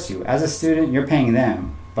supports you. As a student, you're paying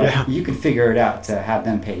them, but you can figure it out to have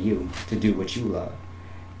them pay you to do what you love.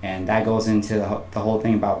 And that goes into the whole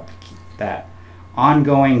thing about that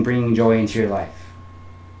ongoing bringing joy into your life.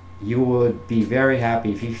 You would be very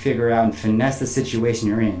happy if you figure out and finesse the situation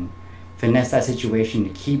you're in. Finesse that situation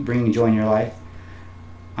to keep bringing joy in your life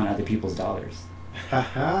on other people's dollars.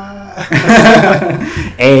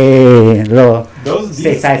 Hey, little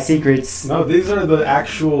stateside secrets. No, these are the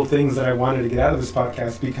actual things that I wanted to get out of this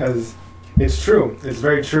podcast because it's true. It's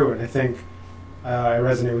very true. And I think I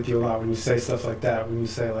resonate with you a lot when you say stuff like that. When you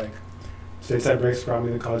say, like, Stateside Breaks brought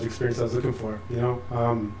me the college experience I was looking for, you know?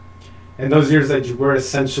 And those years that you were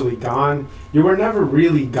essentially gone, you were never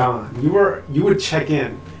really gone. You would check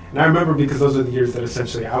in. And I remember because those are the years that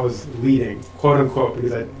essentially I was leading, quote unquote,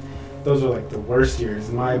 because those were like the worst years,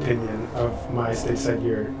 in my opinion, of my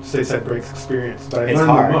stateside breaks experience. But I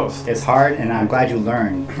learned the most. It's hard, and I'm glad you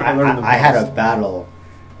learned. I had a battle,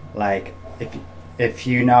 like, if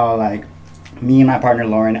you know, like, me and my partner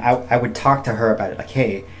Lauren, I would talk to her about it, like,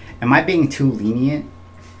 hey, am I being too lenient?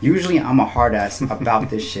 Usually I'm a hard ass about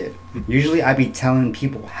this shit. Usually I be telling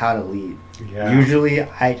people how to lead. Yeah. Usually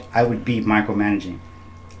I would be micromanaging.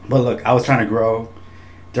 But look, I was trying to grow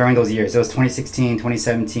during those years. It was 2016,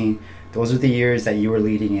 2017. Those were the years that you were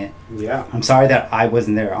leading it. Yeah. I'm sorry that I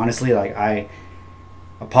wasn't there. Honestly, like, I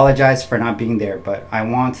apologize for not being there, but I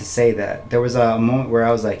want to say that there was a moment where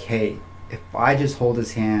I was like, hey, if I just hold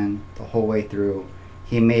his hand the whole way through,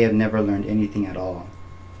 he may have never learned anything at all.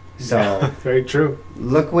 So very true.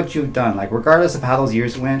 Look what you've done. Like, regardless of how those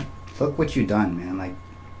years went, look what you've done, man. Like,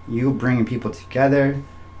 you bringing people together,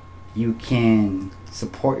 you can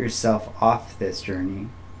support yourself off this journey.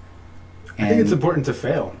 I think it's important to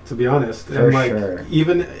fail, to be honest. For and like, sure.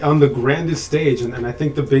 Even on the grandest stage, and I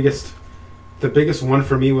think the biggest one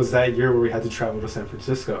for me was that year where we had to travel to San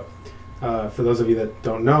Francisco. For those of you that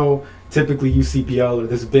don't know, typically UCBL, or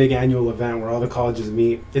this big annual event where all the colleges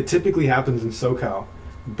meet, it typically happens in SoCal.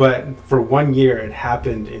 But for 1 year, it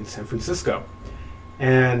happened in San Francisco.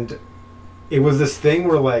 And it was this thing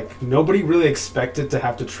where, like, nobody really expected to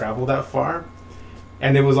have to travel that far.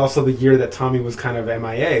 And it was also the year that Tommy was kind of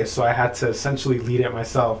MIA, so I had to essentially lead it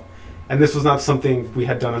myself. And this was not something we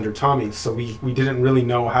had done under Tommy, so we didn't really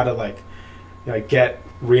know how to, like get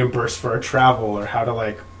reimbursed for our travel, or how to,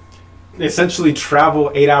 like, essentially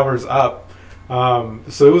travel 8 hours up.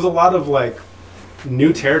 So it was a lot of, like,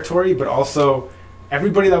 new territory, but also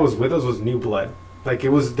everybody that was with us was new blood. Like,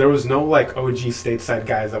 there was no, like, OG stateside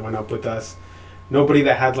guys that went up with us. Nobody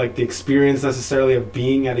that had, like, the experience necessarily of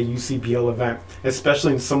being at a UCBL event,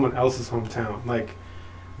 especially in someone else's hometown. Like,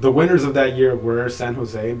 the winners of that year were San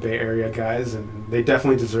Jose, Bay Area guys, and they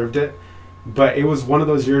definitely deserved it. But it was one of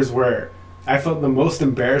those years where I felt the most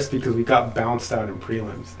embarrassed because we got bounced out in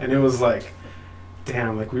prelims. And it was like,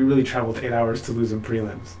 damn, like, we really traveled 8 hours to lose in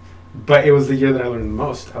prelims. But it was the year that I learned the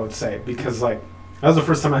most, I would say, because, like, that was the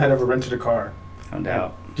first time I had ever rented a car. No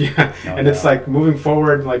doubt. Yeah, no and doubt. It's like, moving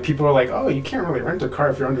forward, like, people are like, oh, you can't really rent a car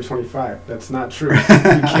if you're under 25. That's not true. You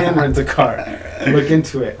can rent a car. Look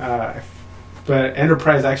into it. But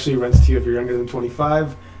Enterprise actually rents to you if you're younger than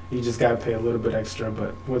 25. You just got to pay a little bit extra,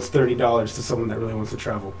 but what's $30 to someone that really wants to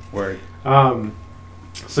travel? Word.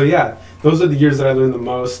 So, yeah, those are the years that I learned the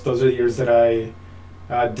most. Those are the years that I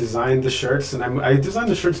designed the shirts, and I designed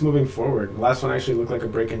the shirts moving forward. The last one actually looked like a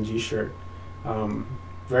Break NG shirt.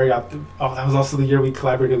 That was also the year we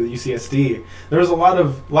collaborated with UCSD. There was a lot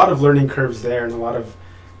of learning curves there, and a lot of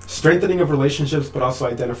strengthening of relationships, but also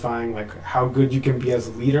identifying, like, how good you can be as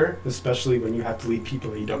a leader, especially when you have to lead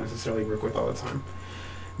people that you don't necessarily work with all the time.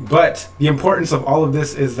 But the importance of all of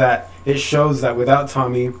this is that it shows that without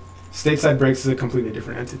Tommy, Stateside Breaks is a completely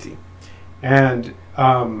different entity. And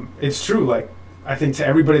it's true, like, I think to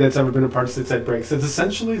everybody that's ever been a part of Stateside Breaks, it's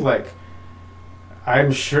essentially like,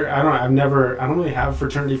 I'm sure, I don't really have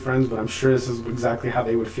fraternity friends, but I'm sure this is exactly how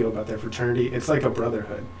they would feel about their fraternity. It's like a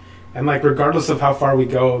brotherhood. And, like, regardless of how far we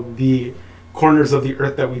go, the corners of the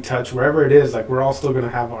earth that we touch, wherever it is, like, we're all still going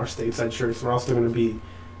to have our stateside shirts. We're all still going to be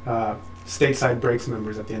Stateside Breaks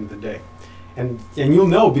members at the end of the day. And you'll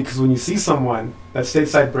know, because when you see someone that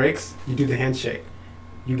Stateside Breaks, you do the handshake.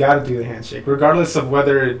 You got to do the handshake. Regardless of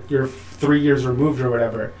whether you're 3 years removed or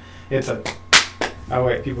whatever, it's a Oh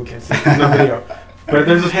wait, people can't see. There's no video, but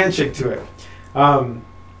there's a handshake to it.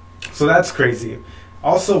 So that's crazy.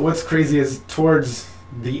 Also, what's crazy is towards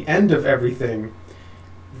the end of everything,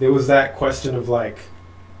 there was that question of like,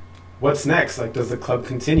 what's next? Like, does the club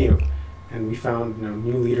continue? And we found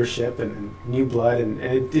new leadership and new blood, and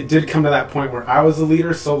it did come to that point where I was a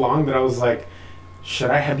leader so long that I was like,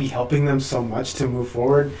 should I be helping them so much to move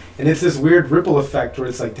forward? And it's this weird ripple effect where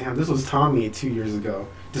it's like, damn, this was Tommy 2 years ago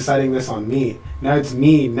deciding this on me. Now it's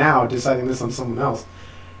me now deciding this on someone else.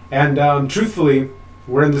 And truthfully,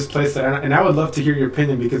 we're in this place that, and I would love to hear your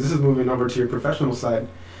opinion because this is moving over to your professional side.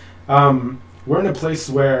 We're in a place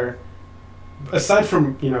where, aside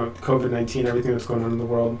from COVID-19, everything that's going on in the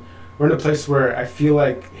world, we're in a place where I feel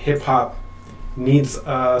like hip hop needs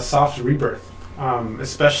a soft rebirth.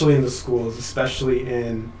 Especially in the schools, especially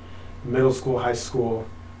in middle school, high school,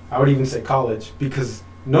 I would even say college, because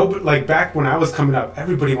like back when I was coming up,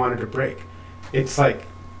 everybody wanted to break. It's like,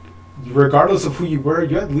 regardless of who you were,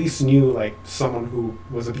 you at least knew like someone who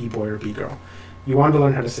was a b-boy or b-girl. You wanted to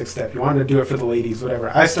learn how to six-step. You wanted to do it for the ladies, whatever.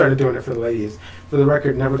 I started doing it for the ladies. For the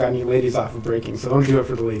record, never got any ladies off of breaking, so don't do it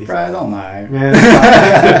for the ladies. Bro, don't lie. Man,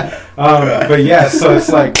 but yeah, so it's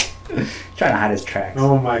like, trying to hide his tracks.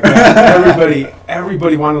 Oh my god.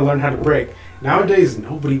 Everybody wanted to learn how to break. Nowadays,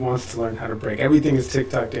 nobody wants to learn how to break. Everything is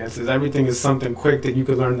TikTok dances. Everything is something quick that you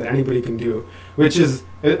could learn that anybody can do, which is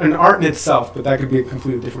an art in itself, but that could be a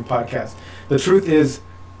completely different podcast. The truth is,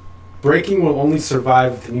 breaking will only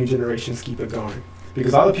survive if the new generations keep it going.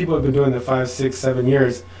 Because all the people have been doing it 5, 6, 7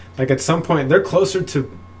 years, like at some point, they're closer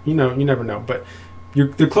to, you never know, but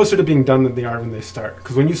they're closer to being done than they are when they start.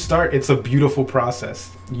 Because when you start, it's a beautiful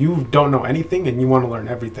process. You don't know anything and you want to learn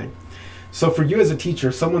everything. So for you as a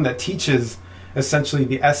teacher, someone that teaches essentially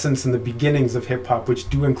the essence and the beginnings of hip hop, which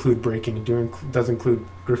do include breaking, does include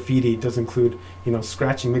graffiti, does include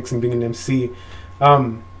scratching, mixing, being an MC.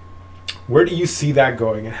 Where do you see that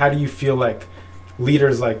going, and how do you feel like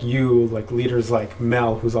leaders like you, like leaders like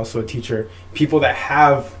Mel, who's also a teacher, people that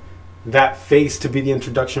have that face to be the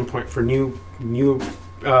introduction point for new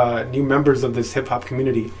members of this hip hop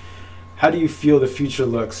community? How do you feel the future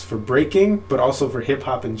looks for breaking, but also for hip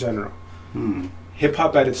hop in general? Hip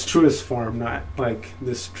hop at its truest form, not like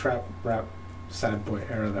this trap rap sad boy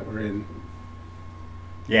era that we're in.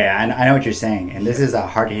 Yeah, I know what you're saying, and this is a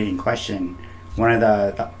hard hitting question.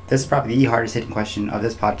 This is probably the hardest hitting question of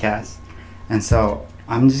this podcast, and so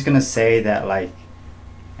I'm just gonna say that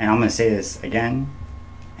and I'm gonna say this again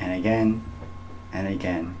and again and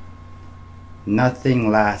again.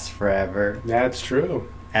 Nothing lasts forever. That's true.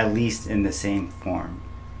 At least in the same form.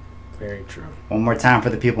 Very true. One more time for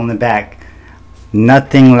the people in the back.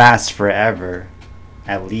 Nothing lasts forever,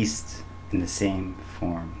 at least in the same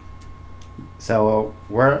form. So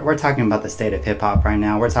we're talking about the state of hip hop right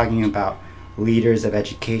now. We're talking about leaders of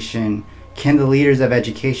education. Can the leaders of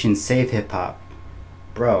education save hip hop?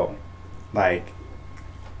 Bro,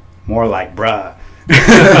 more like bruh.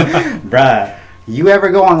 Bruh. You ever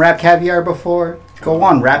go on Rap Caviar before? Go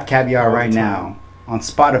on Rap Caviar right now on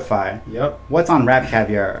Spotify. Yep. What's on Rap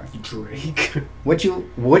Caviar? Drake. What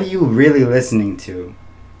are you really listening to?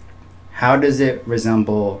 How does it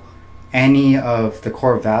resemble any of the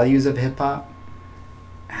core values of hip hop?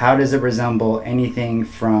 How does it resemble anything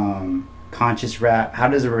from conscious rap? How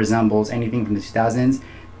does it resemble anything from the 2000s?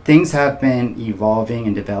 Things have been evolving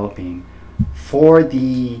and developing for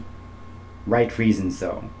the right reasons,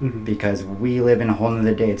 though, because we live in a whole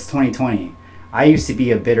nother day. It's 2020. I used to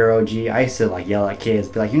be a bitter OG. I used to yell at kids,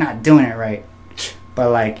 be like, "You're not doing it right."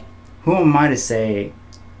 But who am I to say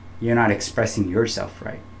you're not expressing yourself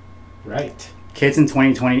right? Right. Kids in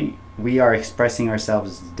 2020, we are expressing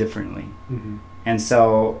ourselves differently, and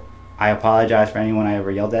so I apologize for anyone I ever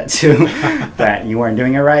yelled at to that you weren't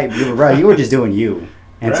doing it right. You were just doing you,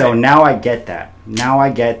 and so now I get that. Now I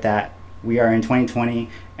get that we are in 2020.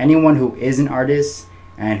 Anyone who is an artist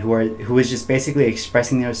and who is just basically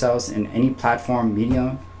expressing themselves in any platform,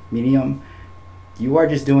 medium, you are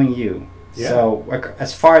just doing you. Yeah. So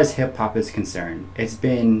as far as hip hop is concerned, it's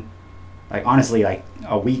been honestly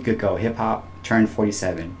a week ago, hip hop turned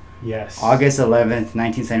 47. Yes. August 11th,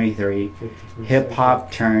 1973, hip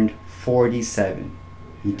hop turned 47.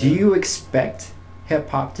 Yeah. Do you expect hip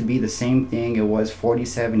hop to be the same thing it was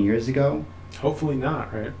 47 years ago? Hopefully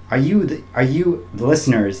not, right? Are you the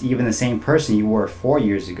listeners even the same person you were 4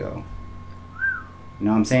 years ago? You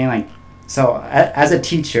know what I'm saying? So as a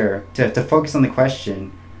teacher, to focus on the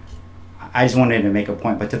question, I just wanted to make a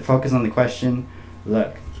point, but to focus on the question,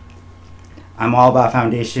 look, I'm all about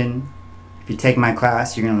foundation. If you take my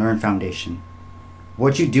class, you're going to learn foundation.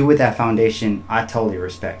 What you do with that foundation, I totally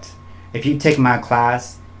respect. If you take my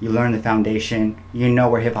class You learn the foundation. You know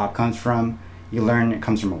where hip hop comes from. You learn it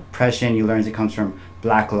comes from oppression. You learn it comes from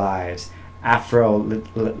Black lives,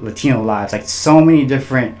 Latino lives. Like so many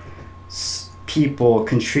different people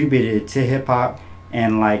contributed to hip hop,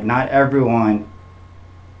 and like not everyone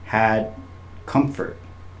had comfort.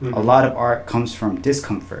 Mm-hmm. A lot of art comes from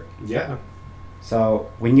discomfort. Yeah. So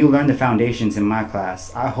when you learn the foundations in my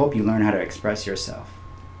class, I hope you learn how to express yourself.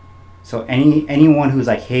 So anyone who's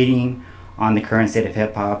like hating on the current state of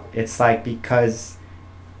hip hop, it's like because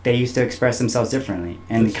they used to express themselves differently,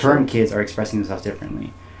 and the current kids are expressing themselves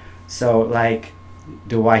differently. So like,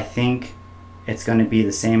 do I think it's going to be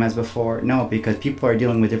the same as before? No, because people are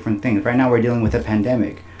dealing with different things. Right now we're dealing with a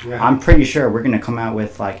pandemic. Yeah. I'm pretty sure we're going to come out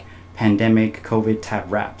with like pandemic COVID type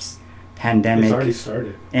raps. Pandemic it's already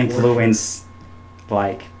started. Influence,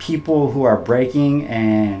 like people who are breaking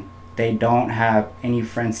and they don't have any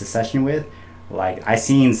friends to session with. Like I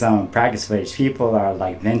seen some practice footage. People are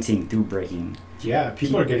like venting through breaking. Yeah,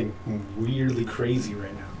 people are getting weirdly crazy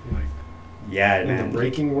right now. Like, yeah, in man. the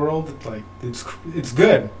breaking world, like it's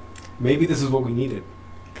good. Maybe this is what we needed.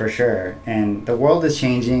 For sure. And the world is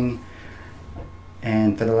changing.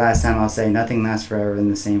 And for the last time, I'll say nothing lasts forever in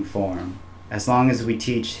the same form. As long as we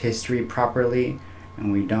teach history properly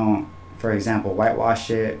and we don't, for example, whitewash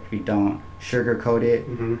it, we don't sugarcoat it,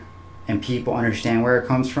 mm-hmm. and people understand where it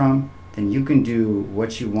comes from, then you can do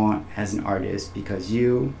what you want as an artist because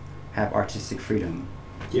you have artistic freedom.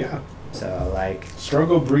 Yeah. So like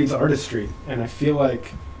struggle breeds artistry, and I feel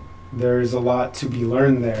like there's a lot to be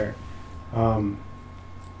learned there.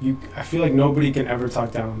 I feel like nobody can ever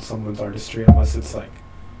talk down on someone's artistry unless it's like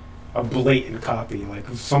a blatant copy. Like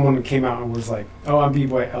if someone came out and was like, "Oh, I'm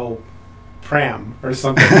B-Boy L Pram" or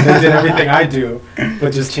something, they did everything I do,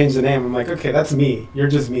 but just changed the name. I'm like, okay, that's me. You're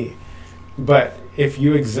just me. But if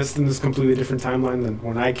you exist in this completely different timeline than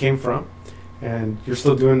when I came from, and you're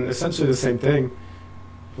still doing essentially the same thing,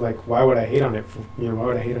 like why would I hate on it? Why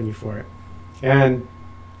would I hate on you for it? And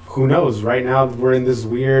who knows? Right now we're in this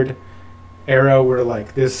weird era where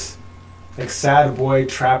like this like sad boy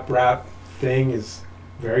trap rap thing is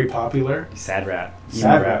very popular. Sad rap.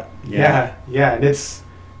 Yeah. And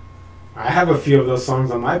I have a few of those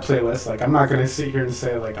songs on my playlist. Like I'm not gonna sit here and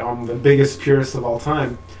say like I'm the biggest purist of all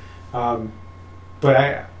time,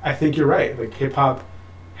 but I think you're right. Like hip hop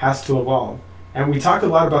has to evolve, and we talk a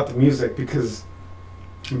lot about the music because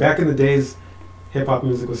back in the days, hip hop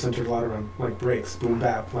music was centered a lot around like breaks, boom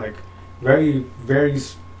bap, like very, very,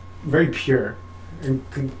 very pure. And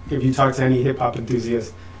if you talk to any hip hop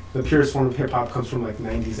enthusiast, the purest form of hip hop comes from like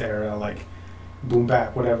 90s era, like boom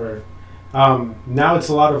bap, whatever. Now it's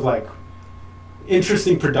a lot of like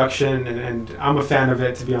interesting production, and I'm a fan of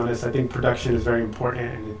it, to be honest. I think production is very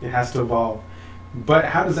important and it has to evolve. But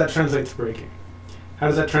how does that translate to breaking? How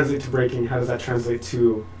does that translate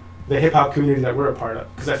to the hip-hop community that we're a part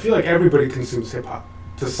of? Because I feel like everybody consumes hip-hop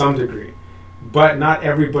to some degree, but not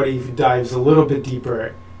everybody dives a little bit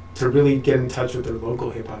deeper to really get in touch with their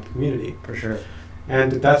local hip-hop community. For sure.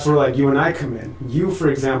 And that's where like you and I come in. You, for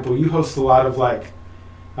example, you host a lot of like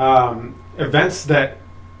events that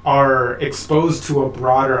are exposed to a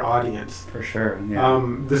broader audience. For sure, yeah.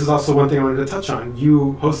 This is also one thing I wanted to touch on.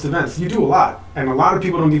 You host events. You do a lot, and a lot of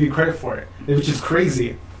people don't give you credit for it, which is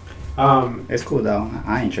crazy. It's cool though.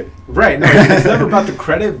 I ain't tripping. Right. No, it's never about the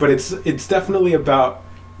credit, but it's definitely about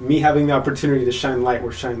me having the opportunity to shine light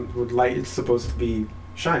where light is supposed to be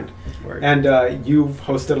shined. Word. And you've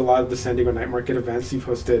hosted a lot of the San Diego Night Market events. You've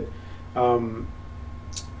hosted,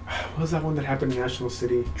 what was that one that happened in National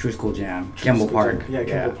City? True School Jam. Kimball Park. Yeah,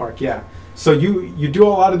 Kimball Park. Yeah. So you do a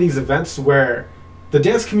lot of these events where the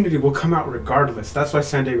dance community will come out regardless. That's why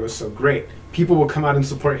San Diego is so great. People will come out and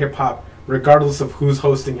support hip hop regardless of who's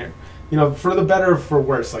hosting it. For the better or for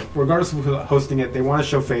worse, like regardless of who's hosting it, they want to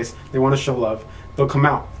show face, they want to show love, they'll come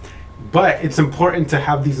out. But it's important to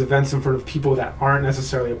have these events in front of people that aren't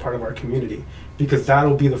necessarily a part of our community, because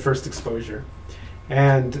that'll be the first exposure.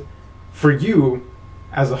 And for you,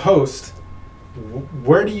 as a host,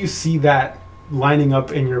 where do you see that lining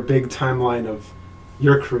up in your big timeline of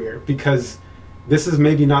your career? Because this is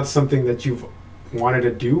maybe not something that you've wanted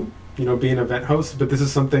to do, be an event host, but this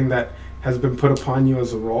is something that has been put upon you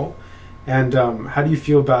as a role. And how do you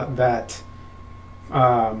feel about that?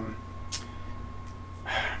 How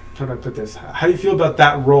do I put this? How do you feel about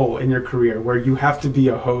that role in your career where you have to be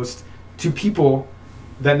a host to people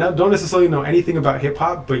that don't necessarily know anything about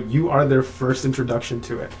hip-hop, but you are their first introduction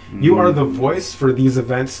to it? Mm-hmm. You are the voice for these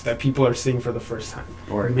events that people are seeing for the first time,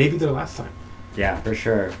 or maybe their last time. Yeah, for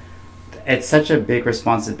sure. It's such a big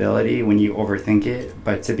responsibility when you overthink it,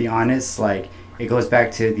 but to be honest, like, it goes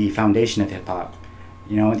back to the foundation of hip-hop.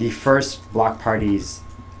 The first block parties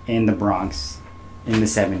in the Bronx in the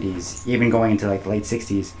 70s, even going into like the late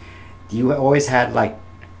 60s, you always had like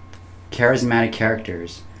charismatic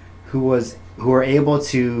characters who were able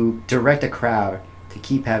to direct a crowd to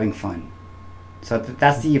keep having fun. So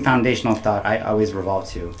that's the foundational thought I always revolve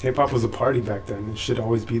to. Hip-hop was a party back then. It should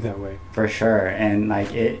always be that way. For sure. And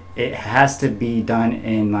like it has to be done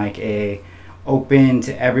in like a open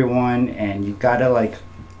to everyone, and you gotta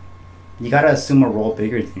assume a role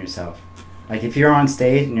bigger than yourself. Like if you're on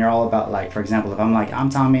stage and you're all about, like, for example, if I'm like, I'm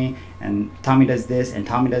Tommy and Tommy does this and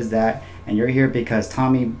Tommy does that, and you're here because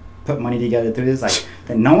Tommy put money together through this, like,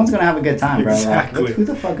 then no one's gonna have a good time, bro. Exactly. Like, who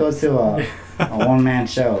the fuck goes to a one-man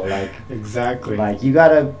show? Like, exactly. Like, you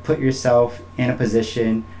gotta put yourself in a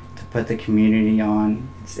position to put the community on.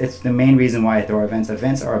 It's the main reason why I throw events.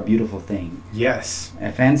 Events are a beautiful thing. Yes.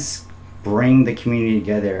 Events bring the community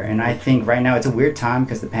together, and I think right now it's a weird time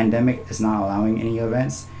because the pandemic is not allowing any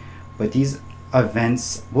events, but these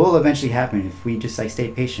events will eventually happen if we just like stay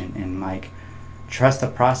patient and like trust the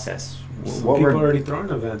process. Some people are already throwing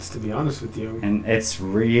events, to be honest with you, and it's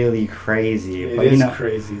really crazy. It is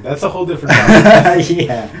crazy. That's a whole different topic.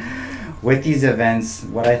 Yeah. With these events,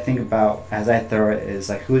 what I think about as I throw it is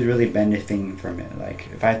like, who's really benefiting from it? Like,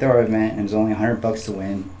 if I throw an event and it's only $100 to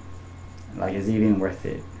win, like, is it even worth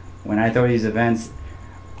it? When I throw these events,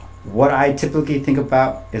 what I typically think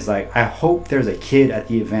about is like, I hope there's a kid at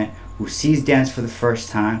the event who sees dance for the first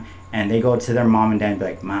time and they go to their mom and dad and be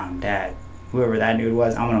like, Mom, Dad, whoever that dude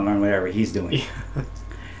was, I'm gonna learn whatever he's doing.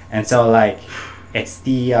 And so like, it's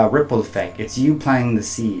the ripple effect. It's you planting the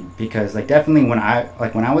seed, because like definitely when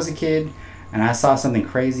I was a kid and I saw something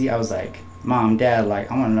crazy, I was like, Mom, Dad,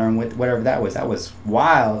 like, I want to learn whatever that was. That was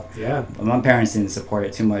wild. Yeah. But my parents didn't support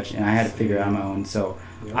it too much, and I had to figure it out on my own. So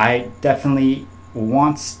yeah. I definitely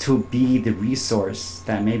want to be the resource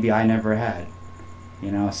that maybe I never had.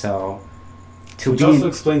 You know, so which also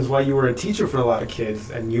explains why you were a teacher for a lot of kids,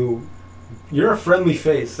 and you're a friendly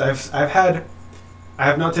face. I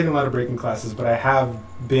have not taken a lot of breaking classes, but I have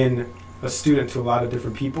been a student to a lot of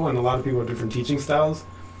different people, and a lot of people have different teaching styles.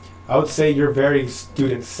 I would say you're very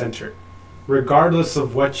student-centered. Regardless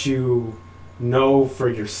of what you know for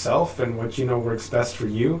yourself and what you know works best for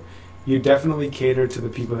you, you definitely cater to the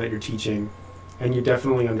people that you're teaching, and you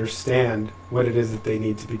definitely understand what it is that they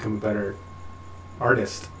need to become a better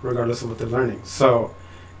artist, regardless of what they're learning. So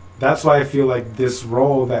that's why I feel like this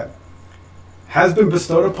role that has been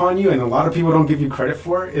bestowed upon you and a lot of people don't give you credit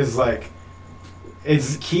for is like,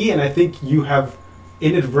 it's key. And I think you have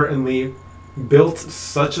inadvertently built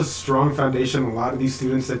such a strong foundation. A lot of these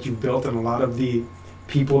students that you've built and a lot of the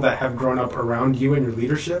people that have grown up around you and your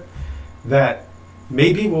leadership that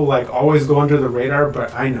maybe will like always go under the radar,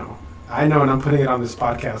 but I know, and I'm putting it on this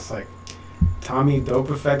podcast, like Tommy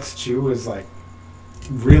DopeFX Chu is like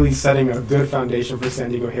really setting a good foundation for San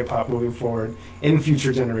Diego hip hop moving forward in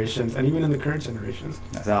future generations and even in the current generations.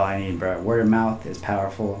 That's all I need, bro. Word of mouth is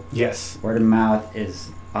powerful. Yes. Word of mouth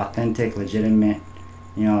is authentic, legitimate.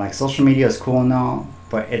 You know, like, social media is cool and all,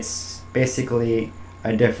 but it's basically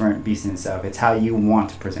a different beast in itself. It's how you want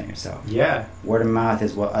to present yourself. Yeah. Word of mouth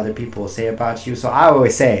is what other people say about you. So I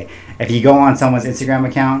always say, if you go on someone's Instagram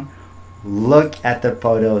account, look at the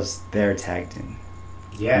photos they're tagged in.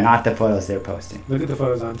 Yeah. Not the photos they're posting. Look at the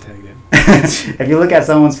photos I'm tagged in. If you look at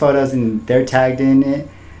someone's photos and they're tagged in it,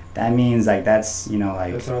 that means like that's, you know,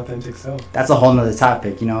 like, that's an authentic self. That's a whole nother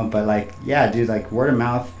topic, you know, but like, yeah, dude, like, word of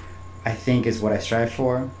mouth, I think, is what I strive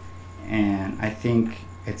for. And I think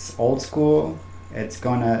it's old school. It's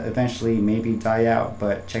gonna eventually maybe die out,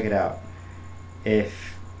 but check it out.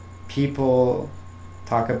 If people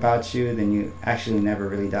talk about you, then you actually never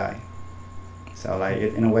really die. So like,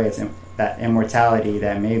 in a way, it's that immortality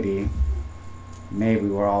that maybe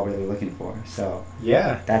we're all really looking for. So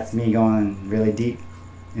yeah, that's me going really deep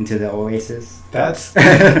into the Oasis. That's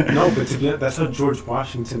no, but to be honest, that's how George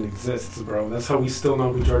Washington exists, bro. That's how we still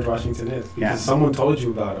know who George Washington is, because someone told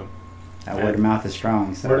you about him. That word of mouth is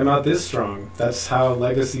strong. So. Word of mouth is strong. That's how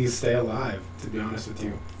legacies stay alive, to be honest with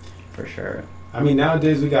you. For sure. I mean,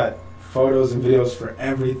 nowadays we got photos and videos for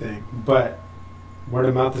everything, but word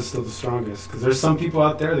of mouth is still the strongest, because there's some people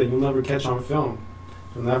out there that you'll never catch on film.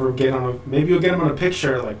 You'll never get on maybe you'll get them on a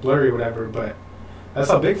picture, like blurry or whatever, but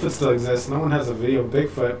that's how Bigfoot still exists. No one has a video of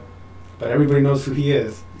Bigfoot, but everybody knows who he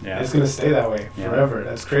is. Yeah. It's going to stay that way forever.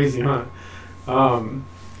 That's crazy, huh?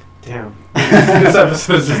 Damn. This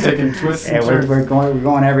episode is just taking twists and turns. We're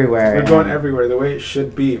going everywhere. We're going everywhere, the way it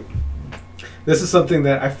should be. This is something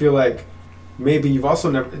that I feel like maybe you've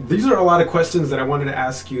also never... These are a lot of questions that I wanted to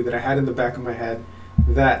ask you that I had in the back of my head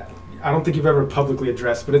that I don't think you've ever publicly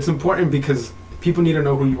addressed, but it's important because people need to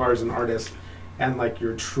know who you are as an artist and like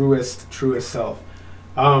your truest self.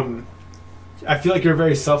 I feel like you're a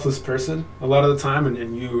very selfless person a lot of the time,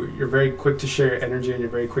 and you're very quick to share your energy, and you're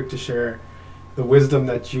very quick to share the wisdom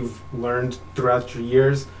that you've learned throughout your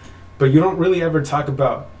years, but you don't really ever talk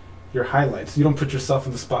about your highlights. You don't put yourself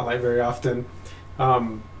in the spotlight very often.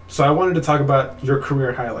 So I wanted to talk about your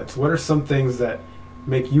career highlights. What are some things that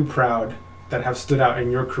make you proud that have stood out in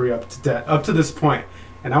your career up to this point?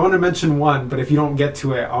 And I want to mention one, but if you don't get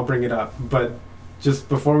to it, I'll bring it up. But just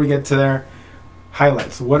before we get to there,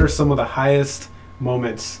 highlights. What are some of the highest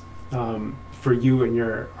moments for you in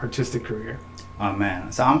your artistic career? Oh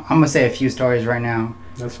man, so I'm gonna say a few stories right now.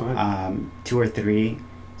 That's fine. 2 or 3.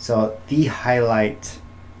 So the highlight,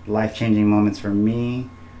 life-changing moments for me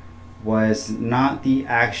was not the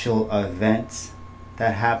actual event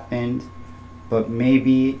that happened, but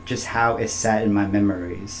maybe just how it sat in my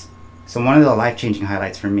memories. So one of the life-changing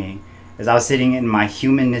highlights for me is I was sitting in my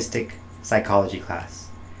humanistic psychology class,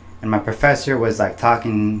 and my professor was like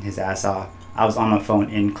talking his ass off. I was on my phone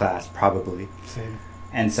in class, probably. Same.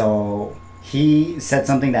 And so he said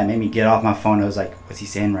something that made me get off my phone. I was like, what's he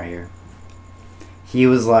saying right here? He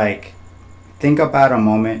was like, think about a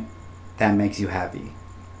moment that makes you happy.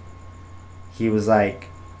 He was like,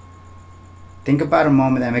 think about a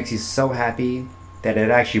moment that makes you so happy that it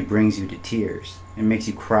actually brings you to tears and makes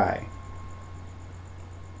you cry.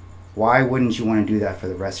 Why wouldn't you want to do that for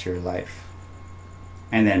the rest of your life?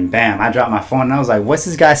 And then bam, I dropped my phone and I was like, what's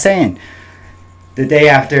this guy saying? The day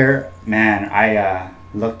after, man, I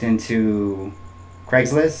looked into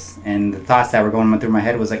Craigslist, and the thoughts that were going through my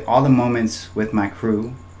head was like all the moments with my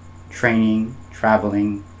crew, training,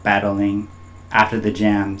 traveling, battling, after the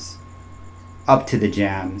jams, up to the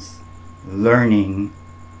jams, learning,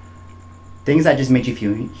 things that just made you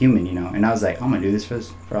feel human, you know. And I was like, I'm gonna do this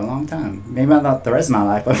for a long time. Maybe not the rest of my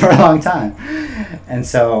life, but for a long time. And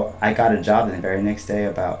so I got a job the very next day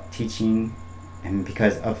about teaching, and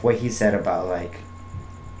because of what he said about like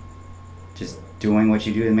just doing what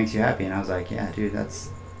you do that makes you happy. And I was like, yeah, dude, that's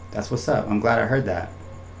what's up. I'm glad I heard that.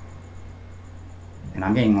 And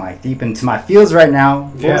I'm getting like deep into my feels right now.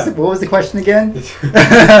 What was the question again?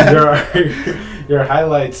 your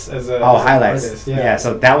highlights as a highlights. Artist. Yeah,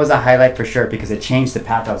 so that was a highlight for sure because it changed the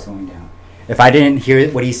path I was going down. If I didn't hear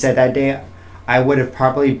what he said that day, I would have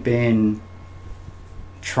probably been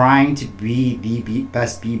trying to be the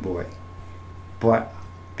best b-boy. But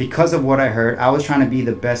because of what I heard, I was trying to be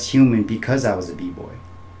the best human because I was a b-boy.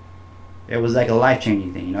 It was like a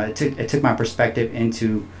life-changing thing, you know. It took my perspective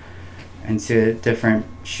into different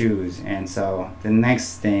shoes. And so the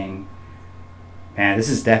next thing, man, this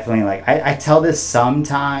is definitely like, I tell this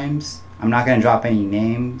sometimes. I'm not going to drop any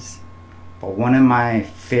names, but one of my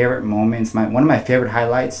favorite moments, one of my favorite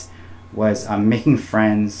highlights was making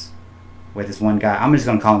friends with this one guy. I'm just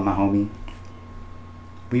going to call him my homie.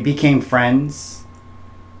 We became friends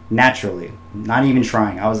naturally, not even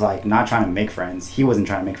trying. I was like not trying to make friends. He wasn't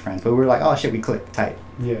trying to make friends, but we were like, oh shit, we clicked tight.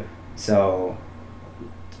 Yeah. So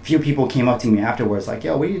few people came up to me afterwards like,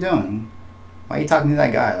 yo, what are you doing? Why are you talking to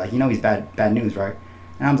that guy? Like, you know he's bad news, right?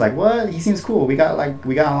 And I was like, what? He seems cool. We got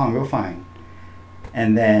along real fine.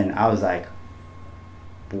 And then I was like,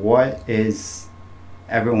 what is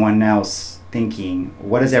everyone else thinking?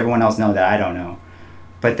 What does everyone else know that I don't know?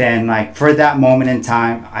 But then like for that moment in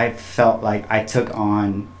time, I felt like I took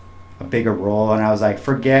on a bigger role, and I was like,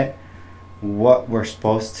 forget what we're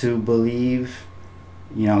supposed to believe,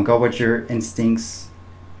 you know, go with your instincts,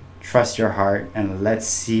 trust your heart, and let's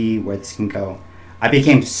see where this can go. I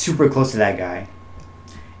became super close to that guy,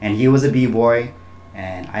 and he was a b-boy,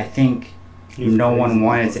 and I think no one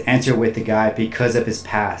wanted to enter with the guy because of his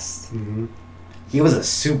past. Mm-hmm. He was a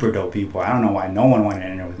super dope b-boy. I don't know why no one wanted to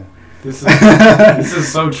enter with him. This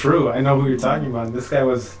is so true. I know who you're talking about. This guy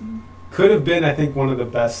could have been, I think, one of the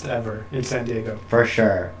best ever in San Diego. For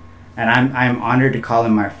sure. And I'm honored to call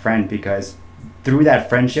him my friend, because through that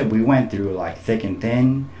friendship we went through like thick and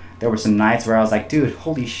thin. There were some nights where I was like, dude,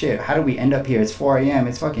 holy shit, how did we end up here? It's 4 a.m.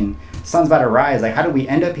 It's fucking sun's about to rise. Like, how did we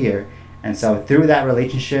end up here? And so through that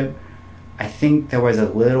relationship, I think there was a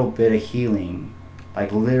little bit of healing,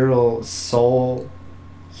 like literal soul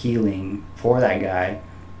healing for that guy.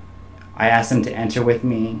 I asked him to enter with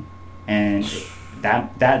me, and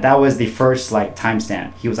that was the first like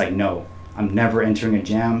timestamp. He was like, no, I'm never entering a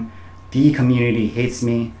jam. The community hates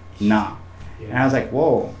me. Nah. Yeah. And I was like,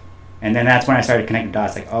 whoa. And then that's when I started connecting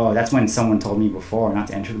dots. Like, oh, that's when someone told me before not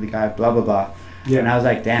to enter with the guy, blah, blah, blah. Yeah. And I was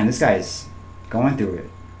like, damn, this guy's going through it.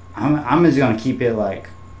 I'm just going to keep it like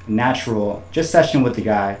natural. Just session with the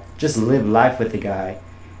guy. Just live life with the guy.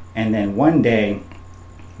 And then one day,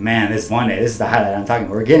 man, this is the highlight I'm talking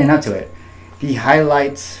about. We're getting up to it. The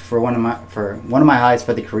highlights for one of my highlights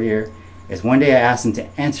for the career is one day I asked him to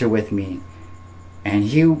enter with me, and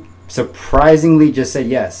he surprisingly just said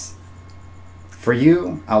yes. For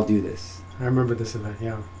you, I'll do this. I remember this event,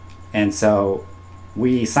 yeah. And so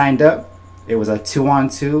we signed up. It was a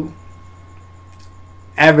 2-on-2.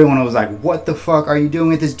 Everyone was like, what the fuck are you doing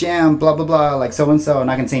with this jam? Blah, blah, blah. Like so-and-so. I'm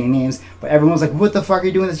not going to say any names. But everyone was like, what the fuck are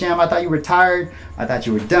you doing with this jam? I thought you were tired. I thought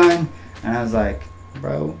you were done. And I was like,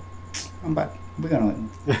 bro, we're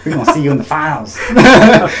gonna see you in the finals.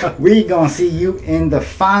 We're going to see you in the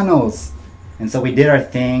finals. And so we did our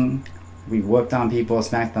thing. We whooped on people,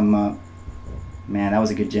 smacked them up. Man, that was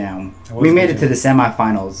a good jam. We made it to the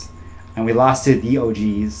semifinals. And we lost to the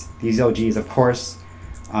OGs. These OGs, of course,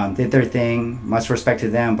 did their thing. Much respect to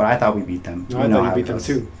them, but I thought we beat them. No, I thought you beat them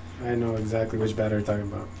too. I know exactly which battle you're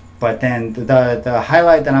talking about. But then the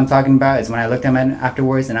highlight that I'm talking about is when I looked at them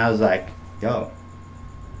afterwards and I was like, yo,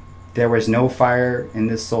 there was no fire in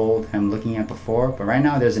this soul that I'm looking at before, but right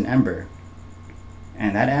now there's an ember.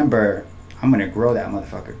 And that ember, I'm going to grow that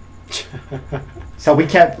motherfucker. So we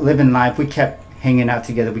kept living life. We kept hanging out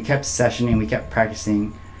together. We kept sessioning. We kept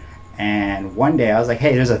practicing. And one day I was like,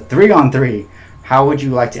 hey, there's a 3-on-3. How would you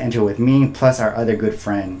like to enter with me plus our other good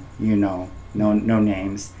friend, no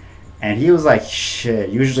names? And he was like, shit,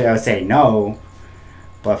 usually I would say no.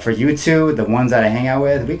 But for you two, the ones that I hang out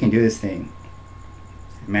with, we can do this thing.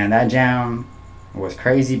 Man, that jam was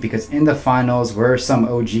crazy because in the finals were some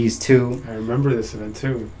OGs too. I remember this event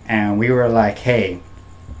too. And we were like, hey,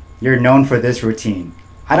 you're known for this routine.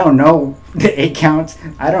 I don't know the 8 count.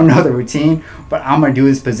 I don't know the routine, but I'm going to do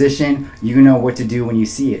this position. You know what to do when you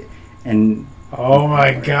see it. And oh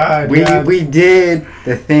my God. We did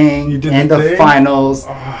the thing in the finals.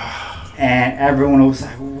 Oh. And everyone was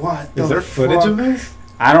like, what the fuck? Is there footage of this?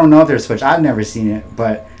 I don't know if there's footage. I've never seen it,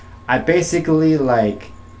 but I basically,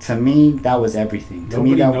 to me, that was everything.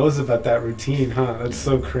 Nobody knows about that routine, huh? That's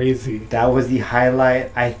so crazy. That was the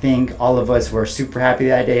highlight. I think all of us were super happy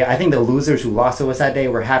that day. I think the losers who lost to us that day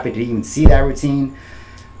were happy to even see that routine.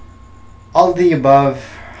 All of the above,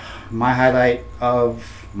 my highlight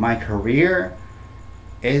of my career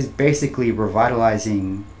is basically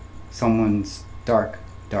revitalizing someone's dark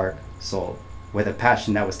soul with a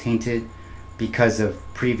passion that was tainted because of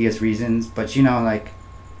previous reasons. But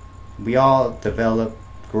we all develop,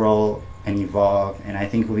 grow, and evolve, and I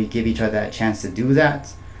think when we give each other that chance to do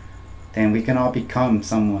that, then we can all become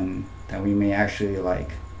someone that we may actually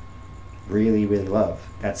really, really love.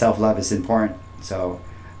 That self-love is important. So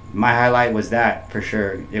my highlight was that, for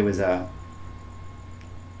sure. It was a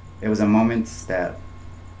moment that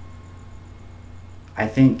I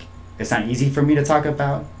think it's not easy for me to talk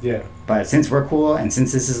about. Yeah. But since we're cool, and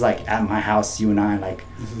since this is at my house, you and I,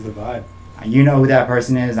 this is the vibe. You know who that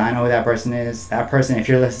person is. I know who that person is. That person, if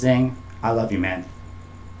you're listening, I love you, man.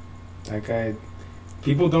 That guy,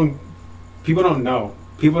 people don't know.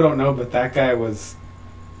 People don't know, but that guy was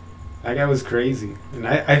crazy. And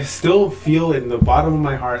I still feel in the bottom of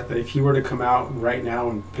my heart that if he were to come out right now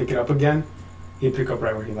and pick it up again, he'd pick up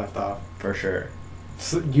right where he left off. For sure.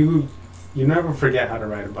 So you never forget how to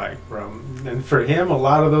ride a bike, bro. And for him, a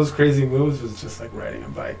lot of those crazy moves was just like riding a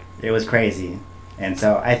bike. It was crazy. And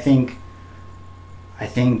so I think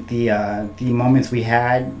the moments we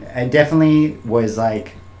had, it definitely was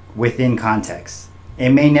within context. It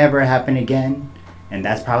may never happen again, and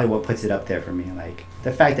that's probably what puts it up there for me.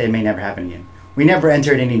 The fact that it may never happen again. We never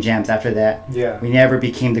entered any jams after that. Yeah. We never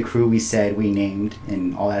became the crew we said we named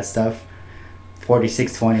and all that stuff.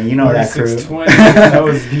 4620, you know that crew. 4620, that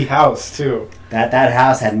was the house too. That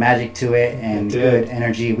house had magic to it and good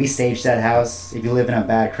energy. We staged that house. If you live in a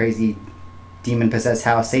bad, crazy, demon-possessed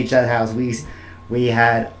house, stage that house. We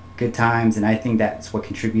had good times, and I think that's what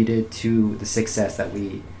contributed to the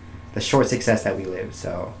short success that we lived.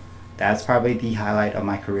 So that's probably the highlight of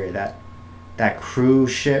my career. That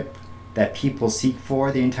cruise ship that people seek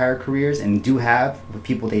for the entire careers and do have with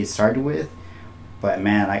people they started with. But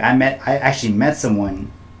man, I actually met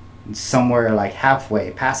someone somewhere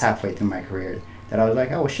past halfway through my career that I was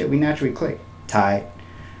like, oh shit, we naturally clicked, tight,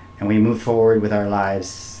 and we moved forward with our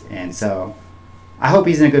lives. And so I hope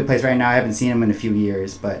he's in a good place right now. I haven't seen him in a few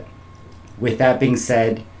years, but with that being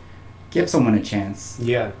said, give someone a chance.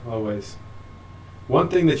 Yeah, always. One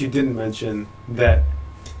thing that you didn't mention that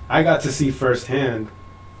I got to see firsthand,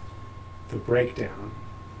 the breakdown.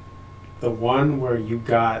 The one where you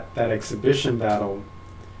got that exhibition battle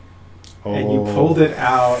and you pulled it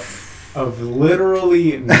out of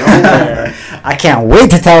literally nowhere. I can't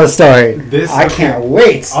wait to tell the story. I can't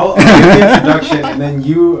wait. I'll give the introduction and then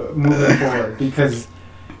you move it forward, because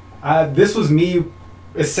this was me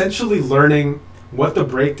essentially learning what the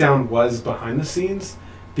breakdown was behind the scenes,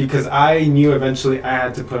 because I knew eventually I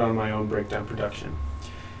had to put on my own breakdown production.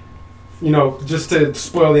 Just to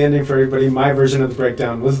spoil the ending for everybody, my version of the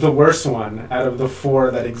breakdown was the worst one out of the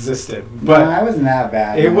 4 that existed. But no, it wasn't that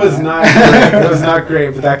bad. It was not great. It was not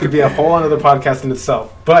great, but that could be a whole other podcast in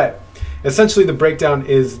itself. But essentially, the breakdown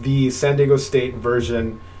is the San Diego State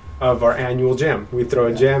version of our annual jam. We throw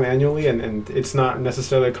a jam annually, and it's not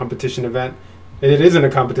necessarily a competition event. It isn't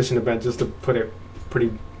a competition event, just to put it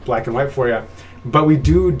pretty black and white for you. But we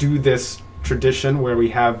do this tradition where we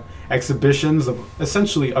have exhibitions of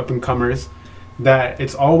essentially up-and-comers that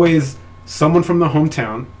it's always someone from the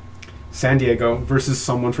hometown, San Diego, versus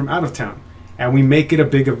someone from out of town. And we make it a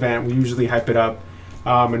big event. We usually hype it up.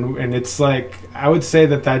 And it's like, I would say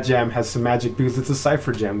that jam has some magic because it's a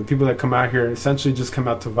cypher jam. The people that come out here essentially just come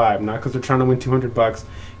out to vibe, not because they're trying to win $200,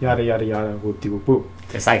 yada, yada, yada, whoop-de-whoop-whoop.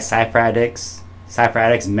 It's like Cypher Addicts. Cypher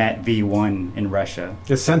Addicts met V1 in Russia.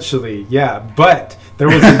 Essentially, yeah. But there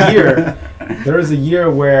was a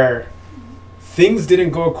year where things didn't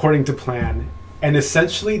go according to plan, and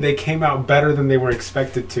essentially they came out better than they were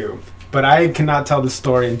expected to. But I cannot tell the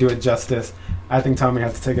story and do it justice. I think Tommy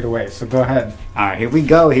has to take it away, so go ahead. All right, here we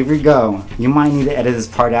go. You might need to edit this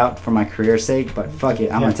part out for my career's sake, but fuck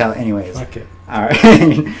it. I'm going to tell it anyways. Fuck it. All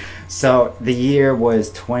right. So the year was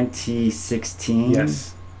 2016.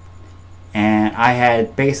 Yes. And I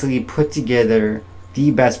had basically put together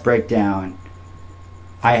the best breakdown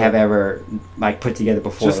I have ever put together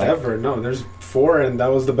before. Just ever? No, there's 4, and that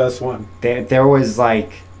was the best one. There was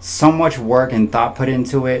so much work and thought put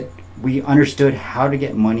into it. We understood how to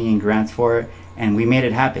get money and grants for it, and we made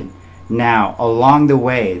it happen. Now, along the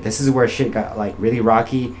way, this is where shit got really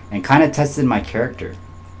rocky and kind of tested my character.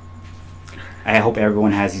 I hope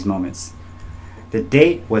everyone has these moments. The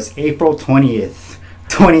date was April 20th,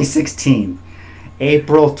 2016.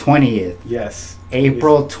 April 20th. Yes.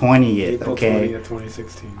 April 20th, okay? April 20th,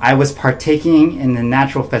 2016. I was partaking in the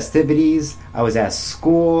natural festivities. I was at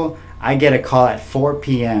school. I get a call at 4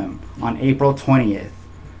 p.m. on April 20th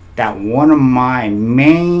that one of my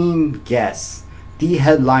main guests, the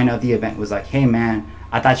headline of the event, was like, hey man,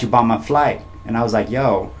 I thought you bought my flight. And I was like,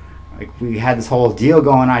 yo, we had this whole deal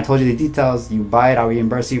going on. I told you the details. You buy it, I'll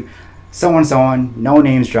reimburse you. So on. No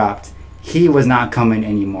names dropped. He was not coming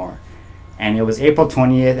anymore. And it was April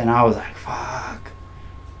 20th, and I was like, fuck.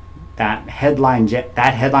 That headline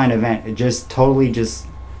event, it just totally is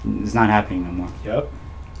not happening no more. Yep.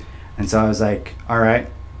 And so I was like, all right,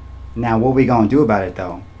 now what we going to do about it,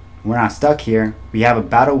 though? We're not stuck here. We have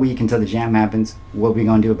about a week until the jam happens. What we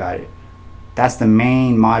going to do about it? That's the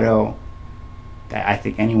main motto that I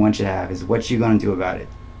think anyone should have, is what you going to do about it?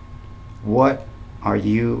 What are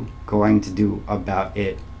you going to do about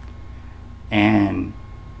it? And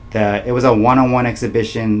it was a one-on-one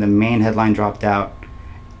exhibition. The main headline dropped out,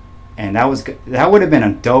 and that would have been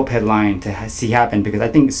a dope headline to see happen, because I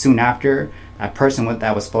think soon after, that person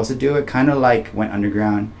that was supposed to do it kind of went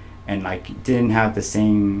underground and didn't have the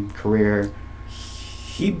same career.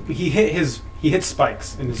 He hit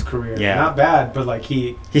spikes in his career. Yeah. Not bad, but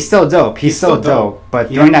he's still dope. He's still dope. But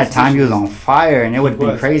during that time, he was on fire, and it would have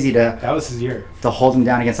been crazy that was his year to hold him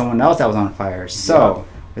down against someone else that was on fire. So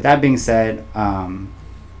with that being said,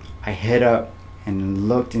 I hit up and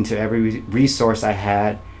looked into every resource I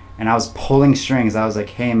had, and I was pulling strings. I was like,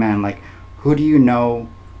 hey man, who do you know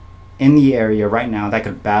in the area right now that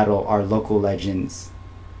could battle our local legends?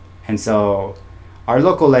 And so our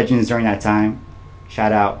local legends during that time,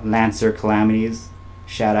 shout out Lancer Calamities,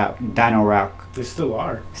 shout out Dino Rock. They still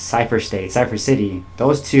are. Cypher State, Cypher City.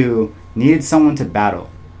 Those two needed someone to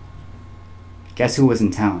battle. Guess who was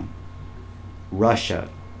in town? Russia.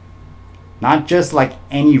 Not just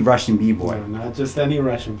any Russian b-boy. No, not just any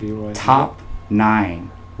Russian b-boy. Top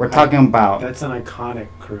 9. We're talking about... That's an iconic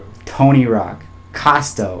crew. Tony Rock,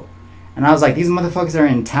 Costo. And I was like, these motherfuckers are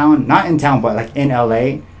in town. Not in town, but in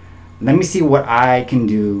LA. Let me see what I can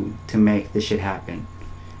do to make this shit happen.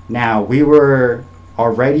 Now, we were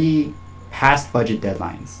already past budget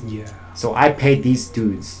deadlines. Yeah. So I paid these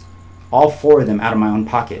dudes, all 4 of them, out of my own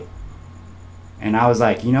pocket. And I was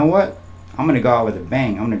like, you know what? I'm going to go out with a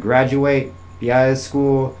bang. I'm going to graduate, be out of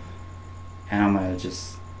school, and I'm going to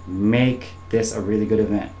just make this a really good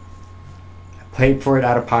event. I paid for it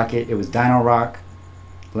out of pocket. It was Dino Rock,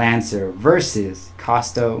 Lancer versus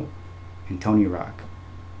Costo and Tony Rock.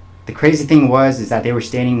 The crazy thing is that they were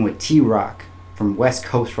standing with T-Rock from West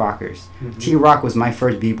Coast Rockers. Mm-hmm. T-Rock was my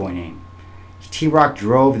first b-boy name. T-Rock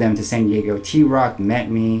drove them to San Diego. T-Rock met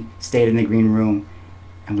me, stayed in the green room,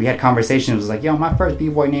 and we had conversations. It was like, yo, my first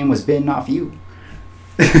b-boy name was Bitten Off You.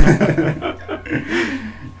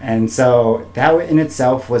 And so that in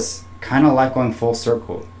itself was kind of like going full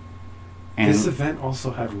circle. And this event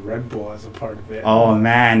also had Red Bull as a part of it. Oh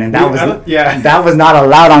man, and that that was not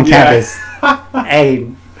allowed on campus.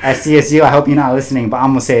 Hey, at CSU, I hope you're not listening, but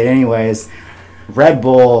I'm gonna say it anyways. Red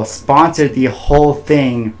Bull sponsored the whole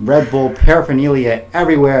thing. Red Bull paraphernalia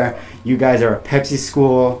everywhere. You guys are a Pepsi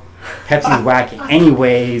school. Pepsi's whack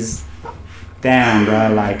anyways. Damn,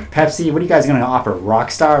 bro. Like, Pepsi, what are you guys going to offer?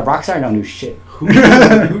 Rockstar? Rockstar don't do shit.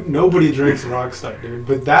 Nobody drinks Rockstar, dude.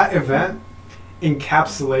 But that event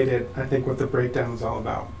encapsulated, I think, what the breakdown was all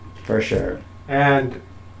about. For sure. And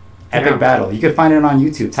epic battle. You can find it on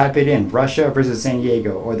YouTube. Type it in. Russia versus San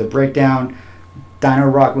Diego. Or the breakdown. Dino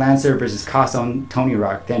Rock Lancer versus Casa and Tony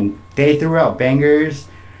Rock. Then they threw out bangers,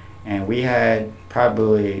 and we had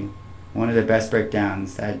probably one of the best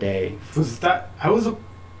breakdowns that day. Was that? I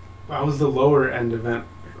was the lower end event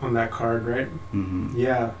on that card, right? Mm-hmm.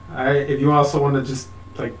 Yeah. If you also want to just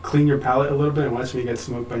like clean your palate a little bit and watch me get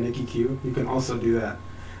smoked by Nikki Q, you can also do that.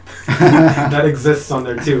 That exists on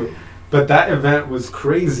there too. But that event was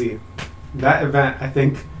crazy. That event, I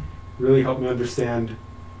think, really helped me understand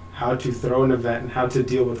how to throw an event and how to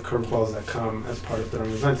deal with curveballs that come as part of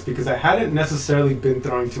throwing events, because I hadn't necessarily been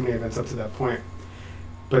throwing too many events up to that point.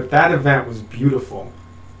 But that event was beautiful.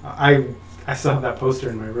 I still have that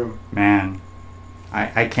poster in my room. Man,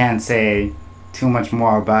 I can't say too much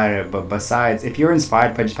more about it, but besides, if you're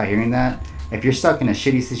inspired by hearing that, if you're stuck in a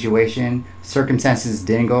shitty situation, circumstances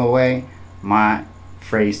didn't go away, my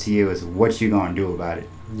phrase to you is, what you gonna do about it?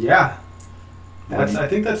 Yeah. I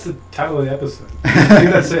think that's the title of the episode. I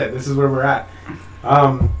think that's it. This is where we're at.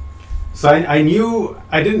 So I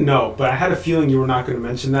didn't know, but I had a feeling you were not going to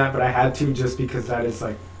mention that, but I had to, just because that is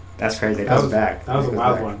like... That's crazy. That was back. That was a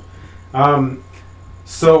wild one.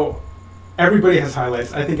 So everybody has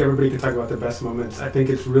highlights. I think everybody can talk about their best moments. I think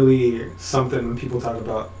it's really something when people talk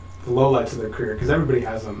about the lowlights of their career, because everybody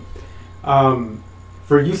has them.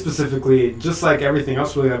 For you specifically, just like everything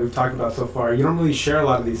else really that we've talked about so far, you don't really share a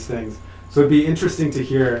lot of these things. So it'd be interesting to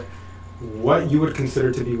hear what you would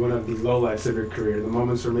consider to be one of the lowlights of your career, the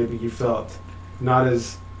moments where maybe you felt not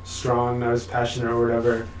as strong, not as passionate or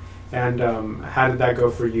whatever. And how did that go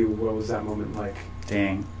for you? What was that moment like?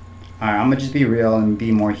 Dang. All right, I'm going to just be real and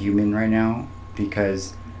be more human right now,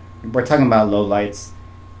 because we're talking about lowlights.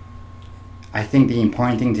 I think the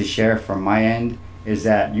important thing to share from my end is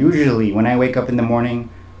that usually when I wake up in the morning,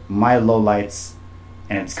 my lowlights,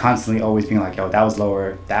 and it's constantly always being like, yo, that was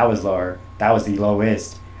lower, that was lower, that was the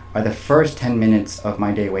lowest, are the first 10 minutes of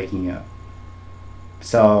my day waking up.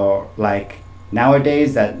 So, like,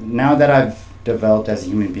 nowadays, now that I've developed as a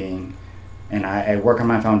human being, and I work on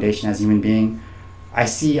my foundation as a human being, I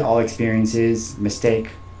see all experiences, mistake,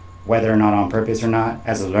 whether or not on purpose or not,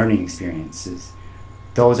 as a learning experiences.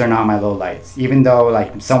 Those are not my lowlights. Even though,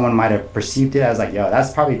 like, someone might have perceived it as like, yo,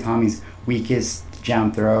 that's probably Tommy's weakest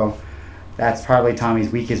jam throw. That's probably Tommy's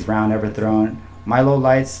weakest round ever thrown. My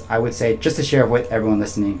lowlights, I would say, just to share with everyone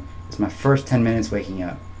listening, is my first 10 minutes waking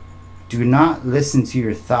up. Do not listen to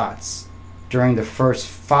your thoughts during the first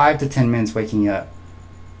 5 to 10 minutes waking up.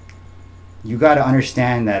 You got to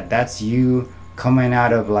understand that that's you coming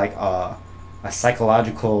out of like a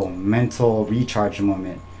psychological, mental recharge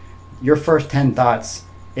moment. Your first 10 thoughts,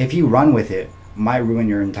 if you run with it, might ruin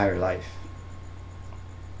your entire life.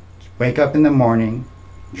 Wake up in the morning,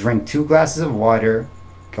 drink 2 glasses of water,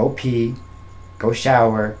 go pee, go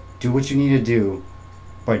shower, do what you need to do,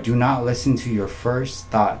 but do not listen to your first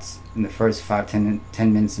thoughts in the first 10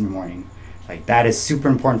 minutes in the morning. Like, that is super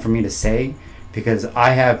important for me to say, because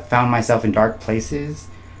I have found myself in dark places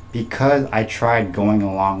because I tried going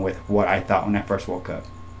along with what I thought when I first woke up.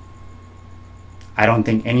 I don't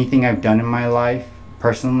think anything I've done in my life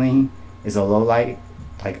personally is a low light,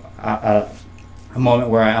 like a moment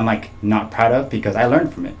where I'm like not proud of, because I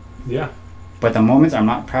learned from it. Yeah. But the moments I'm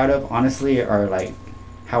not proud of, honestly, are like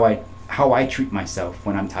how I treat myself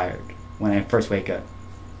when I'm tired, when I first wake up.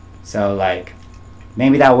 So, like,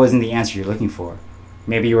 maybe that wasn't the answer you're looking for.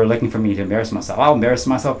 Maybe you were looking for me to embarrass myself. I'll embarrass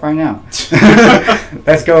myself right now.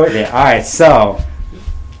 Let's go with it. All right, so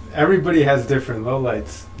everybody has different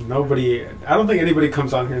lowlights. I don't think anybody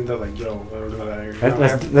comes on here and they're like, yo,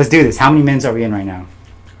 let's do this. How many minutes are we in right now?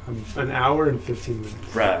 An hour and 15 minutes.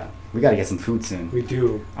 Bruh, we gotta get some food soon. We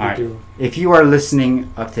do. All right. If you are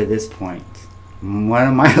listening up to this point, one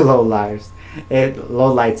of my lowlights,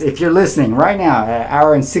 if you're listening right now at an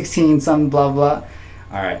hour and 16, something, blah, blah.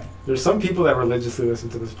 All right. There's some people that religiously listen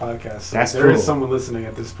to this podcast. So that's there cool. is someone listening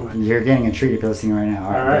at this point. You're getting a treat if you're listening right now.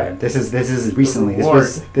 All right. This is recently. This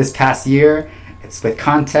was this past year. It's with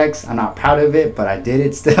context. I'm not proud of it, but I did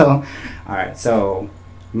it still. All right. So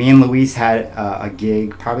me and Luis had a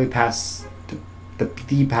gig probably past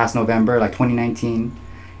the past November, like 2019,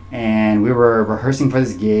 and we were rehearsing for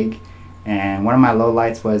this gig, and one of my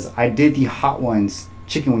lowlights was I did the Hot Ones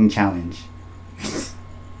chicken wing challenge.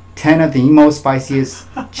 10 of the most spiciest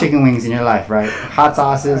chicken wings in your life, right? Hot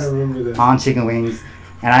sauces on chicken wings.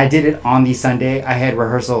 And I did it on the Sunday. I had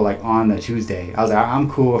rehearsal like on the Tuesday. I was like, I'm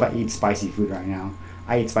cool if I eat spicy food right now.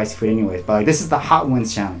 I eat spicy food anyways. But like, this is the Hot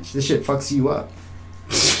Ones challenge. This shit fucks you up.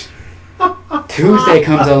 Tuesday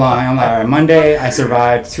comes along. I'm like, all right, Monday I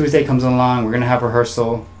survived. Tuesday comes along. We're going to have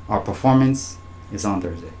rehearsal. Our performance is on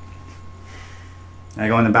Thursday. I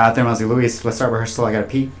go in the bathroom. I was like, Luis, let's start rehearsal. I got to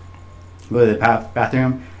pee. Go to the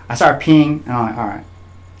bathroom. I start peeing. And I'm like, all right,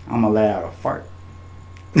 I'm going to let out a fart.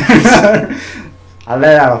 I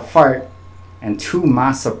let out a fart, and to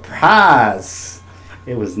my surprise,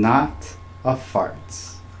 it was not a fart.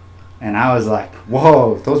 And I was like,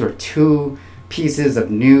 whoa, those were 2 pieces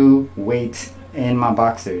of new weight in my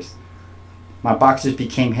boxers. My boxers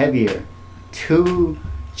became heavier. 2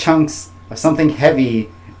 chunks of something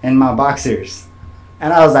heavy in my boxers.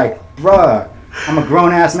 And I was like, bruh, I'm a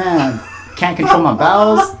grown-ass man. Can't control my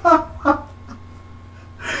bowels.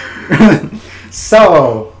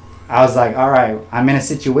 So I was like, all right, I'm in a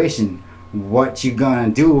situation. What you gonna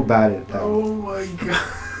do about it, though? Oh my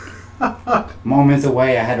god. Moments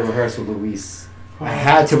away, I had to rehearse with Luis. I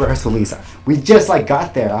had to rehearse with Luis. We just like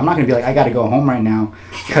got there. I'm not gonna be like, I gotta go home right now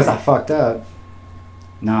because I fucked up.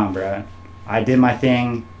 Nah, bro. I did my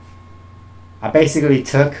thing. I basically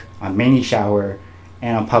took a mini shower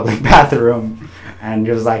in a public bathroom and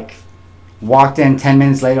it was like, walked in 10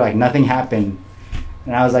 minutes later, like nothing happened.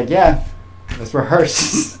 And I was like, yeah, let's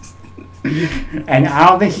rehearse. And I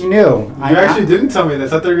don't think he knew. You actually didn't tell me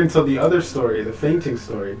this. I thought you were going to tell the other story, the fainting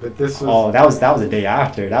story. But this was... Oh, that was the day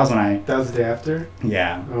after. That was when I... That was the day after?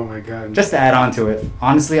 Yeah. Oh my god. Just to add on to it,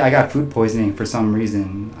 honestly, I got food poisoning for some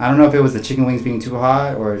reason. I don't know if it was the chicken wings being too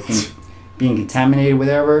hot or being contaminated,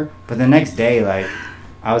 whatever. But the next day, like,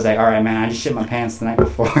 I was like, all right, man, I just shit my pants the night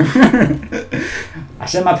before. I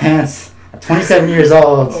shit my pants at 27 years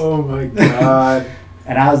old. Oh my god.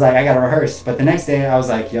 And I was like, I got to rehearse. But the next day, I was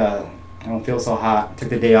like, yo, I don't feel so hot. Took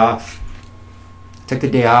the day off.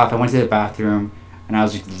 I went to the bathroom, and I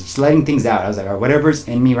was just letting things out. I was like, all right, whatever's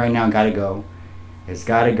in me right now gotta go. It's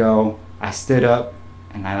gotta go. I stood up,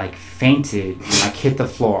 and I like fainted, and I hit the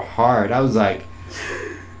floor hard. I was like,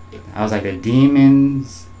 the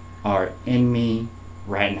demons are in me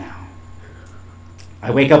right now.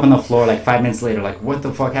 I wake up on the floor like 5 minutes later, like, what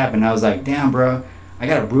the fuck happened? I was like, damn, bro, I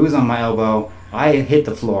got a bruise on my elbow. I hit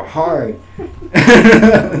the floor hard.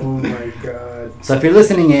 Oh my god. So if you're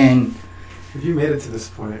listening in, if you made it to this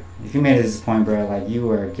point, bro, like, you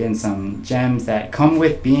are getting some gems that come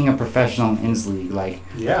with being a professional in this league. Like,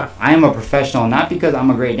 yeah, I am a professional, not because I'm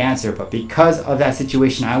a great dancer, but because of that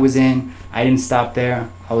situation I was in. I didn't stop there.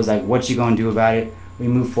 I was like, what you gonna do about it? We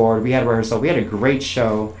moved forward. We had rehearsal. We had a great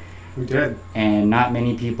show. We did. And not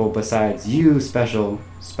many people besides you, special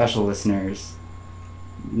listeners,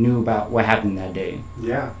 knew about what happened that day.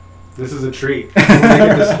 Yeah, this is a treat. When they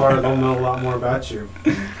get this far, they'll know a lot more about you.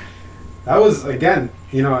 That was, again,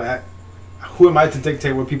 who am I to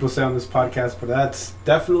dictate what people say on this podcast, but that's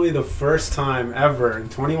definitely the first time ever in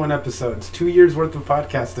 21 episodes, 2 years worth of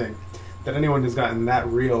podcasting, that anyone has gotten that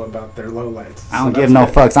real about their lowlights. I don't give no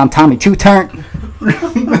fucks. I'm Tommy Two-Turn.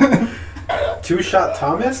 Two-Shot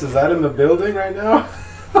Thomas? Is that in the building right now?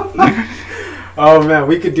 Oh man,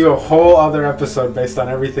 we could do a whole other episode based on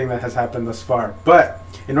everything that has happened thus far. But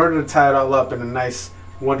in order to tie it all up in a nice,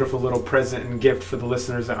 wonderful little present and gift for the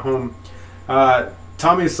listeners at home,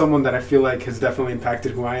 Tommy is someone that I feel like has definitely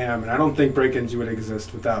impacted who I am, and I don't think Break-Ins would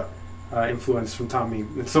exist without influence from Tommy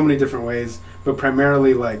in so many different ways, but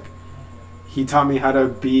primarily, like, he taught me how to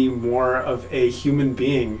be more of a human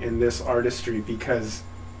being in this artistry, because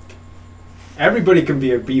everybody can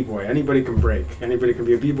be a b-boy, anybody can break, anybody can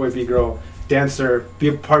be a b-boy, b-girl, dancer,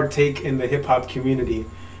 partake in the hip-hop community,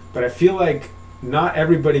 but I feel like not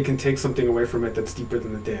everybody can take something away from it that's deeper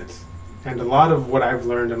than the dance. And a lot of what I've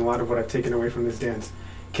learned and a lot of what I've taken away from this dance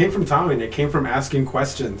came from Tommy, and it came from asking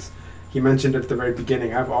questions. He mentioned at the very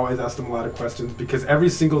beginning, I've always asked him a lot of questions, because every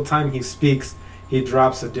single time he speaks, he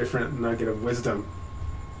drops a different nugget of wisdom.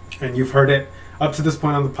 And you've heard it up to this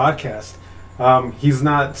point on the podcast. He's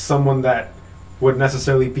not someone that would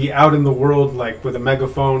necessarily be out in the world like with a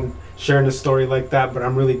megaphone sharing a story like that, but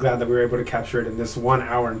I'm really glad that we were able to capture it in this 1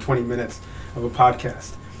 hour and 20 minutes of a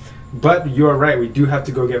podcast. But you're right, we do have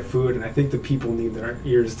to go get food, and I think the people need their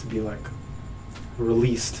ears to be like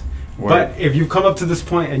released. Word. But if you've come up to this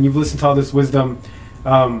point and you've listened to all this wisdom,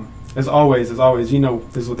 as always, this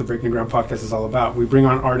is what the Breaking Ground podcast is all about. We bring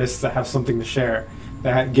on artists that have something to share,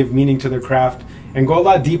 that give meaning to their craft, and go a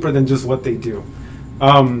lot deeper than just what they do.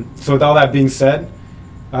 So with all that being said,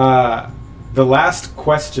 the last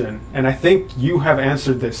question, and I think you have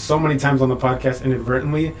answered this so many times on the podcast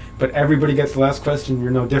inadvertently, but everybody gets the last question.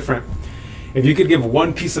 You're no different. If you could give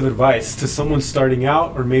one piece of advice to someone starting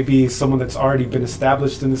out, or maybe someone that's already been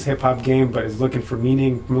established in this hip-hop game but is looking for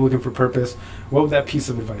meaning, looking for purpose, what would that piece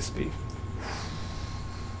of advice be?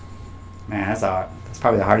 Man, that's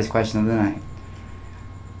probably the hardest question of the night.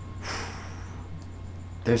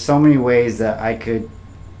 There's so many ways that I could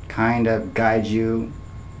kind of guide you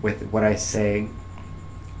with what I say.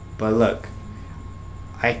 But look,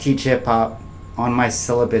 I teach hip-hop. On my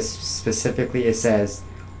syllabus specifically, it says,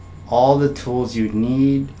 all the tools you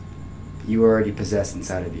need, you already possess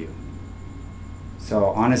inside of you. So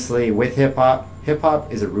honestly, with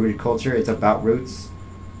hip-hop is a rooted culture. It's about roots.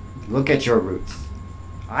 Look at your roots.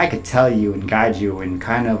 I could tell you and guide you and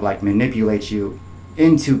kind of like manipulate you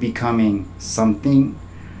into becoming something.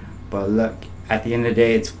 But look, at the end of the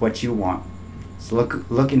day, it's what you want. So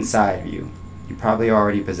look inside of you. You probably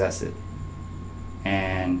already possess it.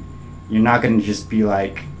 And you're not going to just be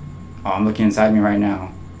like, oh, I'm looking inside me right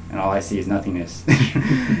now, and all I see is nothingness.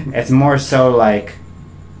 It's more so like,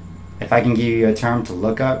 if I can give you a term to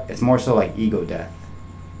look up, it's more so like ego death.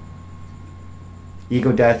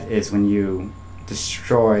 Ego death is when you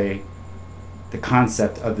destroy the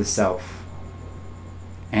concept of the self,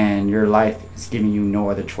 and your life is giving you no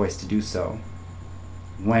other choice to do so.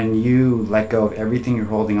 When you let go of everything you're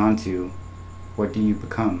holding on to, what do you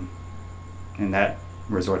become? And that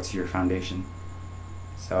resorts to your foundation.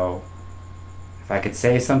 So if I could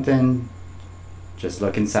say something, just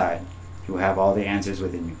look inside. You have all the answers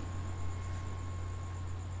within you.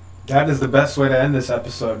 That is the best way to end this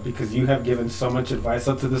episode, because you have given so much advice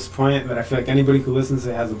up to this point that I feel like anybody who listens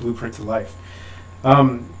to it has a blueprint to life.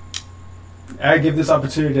 I give this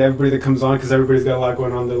opportunity to everybody that comes on, because everybody's got a lot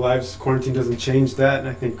going on in their lives. Quarantine doesn't change that, and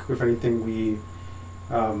I think if anything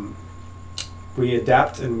we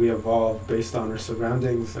adapt and we evolve based on our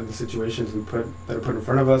surroundings and the situations that are put in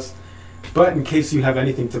front of us. But in case you have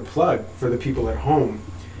anything to plug for the people at home,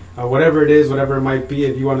 whatever it is, whatever it might be,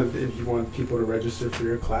 if you want people to register for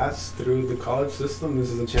your class through the college system, this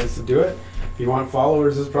is a chance to do it. If you want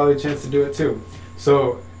followers, there's probably a chance to do it too.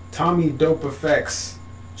 So, Tommy DopeFX,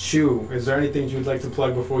 Chew, is there anything you'd like to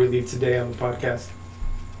plug before we leave today on the podcast?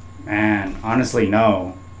 Man, honestly,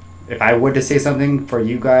 no. If I were to say something for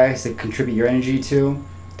you guys to contribute your energy to,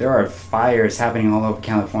 there are fires happening all over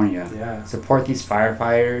California. Yeah. Support these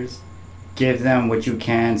firefighters. Give them what you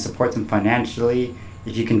can. Support them financially.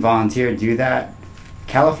 If you can volunteer, do that.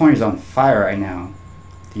 California's on fire right now.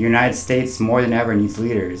 The United States, more than ever, needs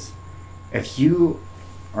leaders. If you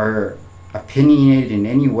are opinionated in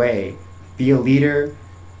any way, be a leader,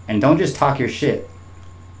 and don't just talk your shit.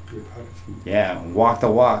 Be a part of it. Yeah, walk the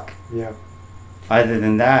walk. Yeah. Other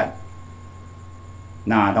than that,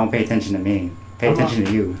 nah, don't pay attention to me. Pay attention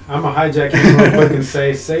to you. I'm a hijack here real quick and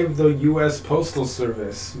say, save the U.S. Postal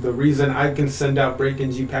Service. The reason I can send out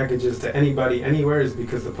break-in-G packages to anybody, anywhere, is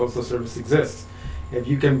because the Postal Service exists. If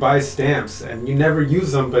you can buy stamps, and you never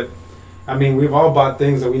use them, but, I mean, we've all bought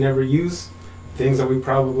things that we never use, things that we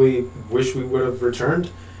probably wish we would have returned.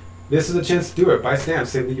 This is a chance to do it. Buy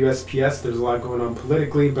stamps. Save the USPS. There's a lot going on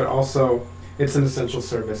politically, but also it's an essential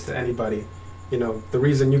service to anybody. You know, the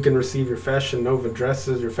reason you can receive your Fashion Nova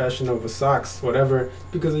dresses, your Fashion Nova socks, whatever,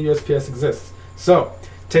 because the USPS exists. So,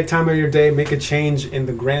 take time out of your day, make a change in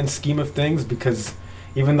the grand scheme of things, because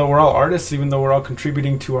even though we're all artists, even though we're all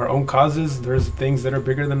contributing to our own causes, there's things that are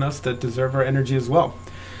bigger than us that deserve our energy as well.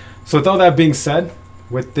 So with all that being said,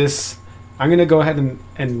 with this, I'm going to go ahead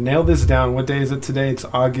and nail this down. What day is it today? It's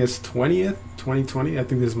August 20th, 2020. I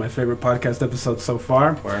think this is my favorite podcast episode so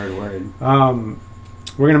far. Word.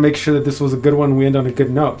 We're going to make sure that this was a good one. We end on a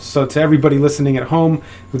good note. So to everybody listening at home,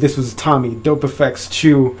 this was Tommy, DopeFX,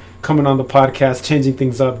 Chew, coming on the podcast, changing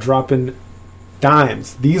things up, dropping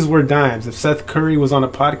dimes. These were dimes. If Seth Curry was on a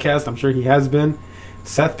podcast, I'm sure he has been.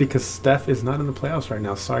 Seth, because Steph is not in the playoffs right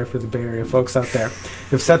now. Sorry for the Bay Area folks out there.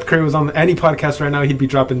 If Seth Curry was on any podcast right now, he'd be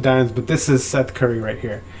dropping dimes. But this is Seth Curry right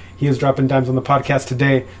here. He is dropping dimes on the podcast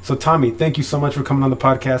today. So, Tommy, thank you so much for coming on the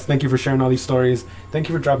podcast. Thank you for sharing all these stories. Thank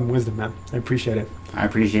you for dropping wisdom, man. I appreciate it. I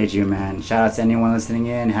appreciate you, man. Shout out to anyone listening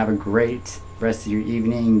in. Have a great rest of your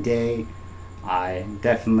evening, day. I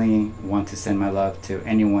definitely want to send my love to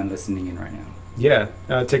anyone listening in right now. Yeah.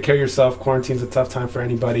 Take care of yourself. Quarantine's a tough time for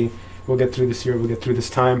anybody. We'll get through this year. We'll get through this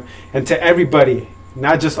time. And to everybody,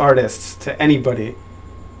 not just artists, to anybody,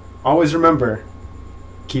 always remember,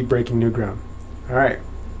 keep breaking new ground. All right.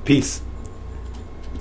 Peace.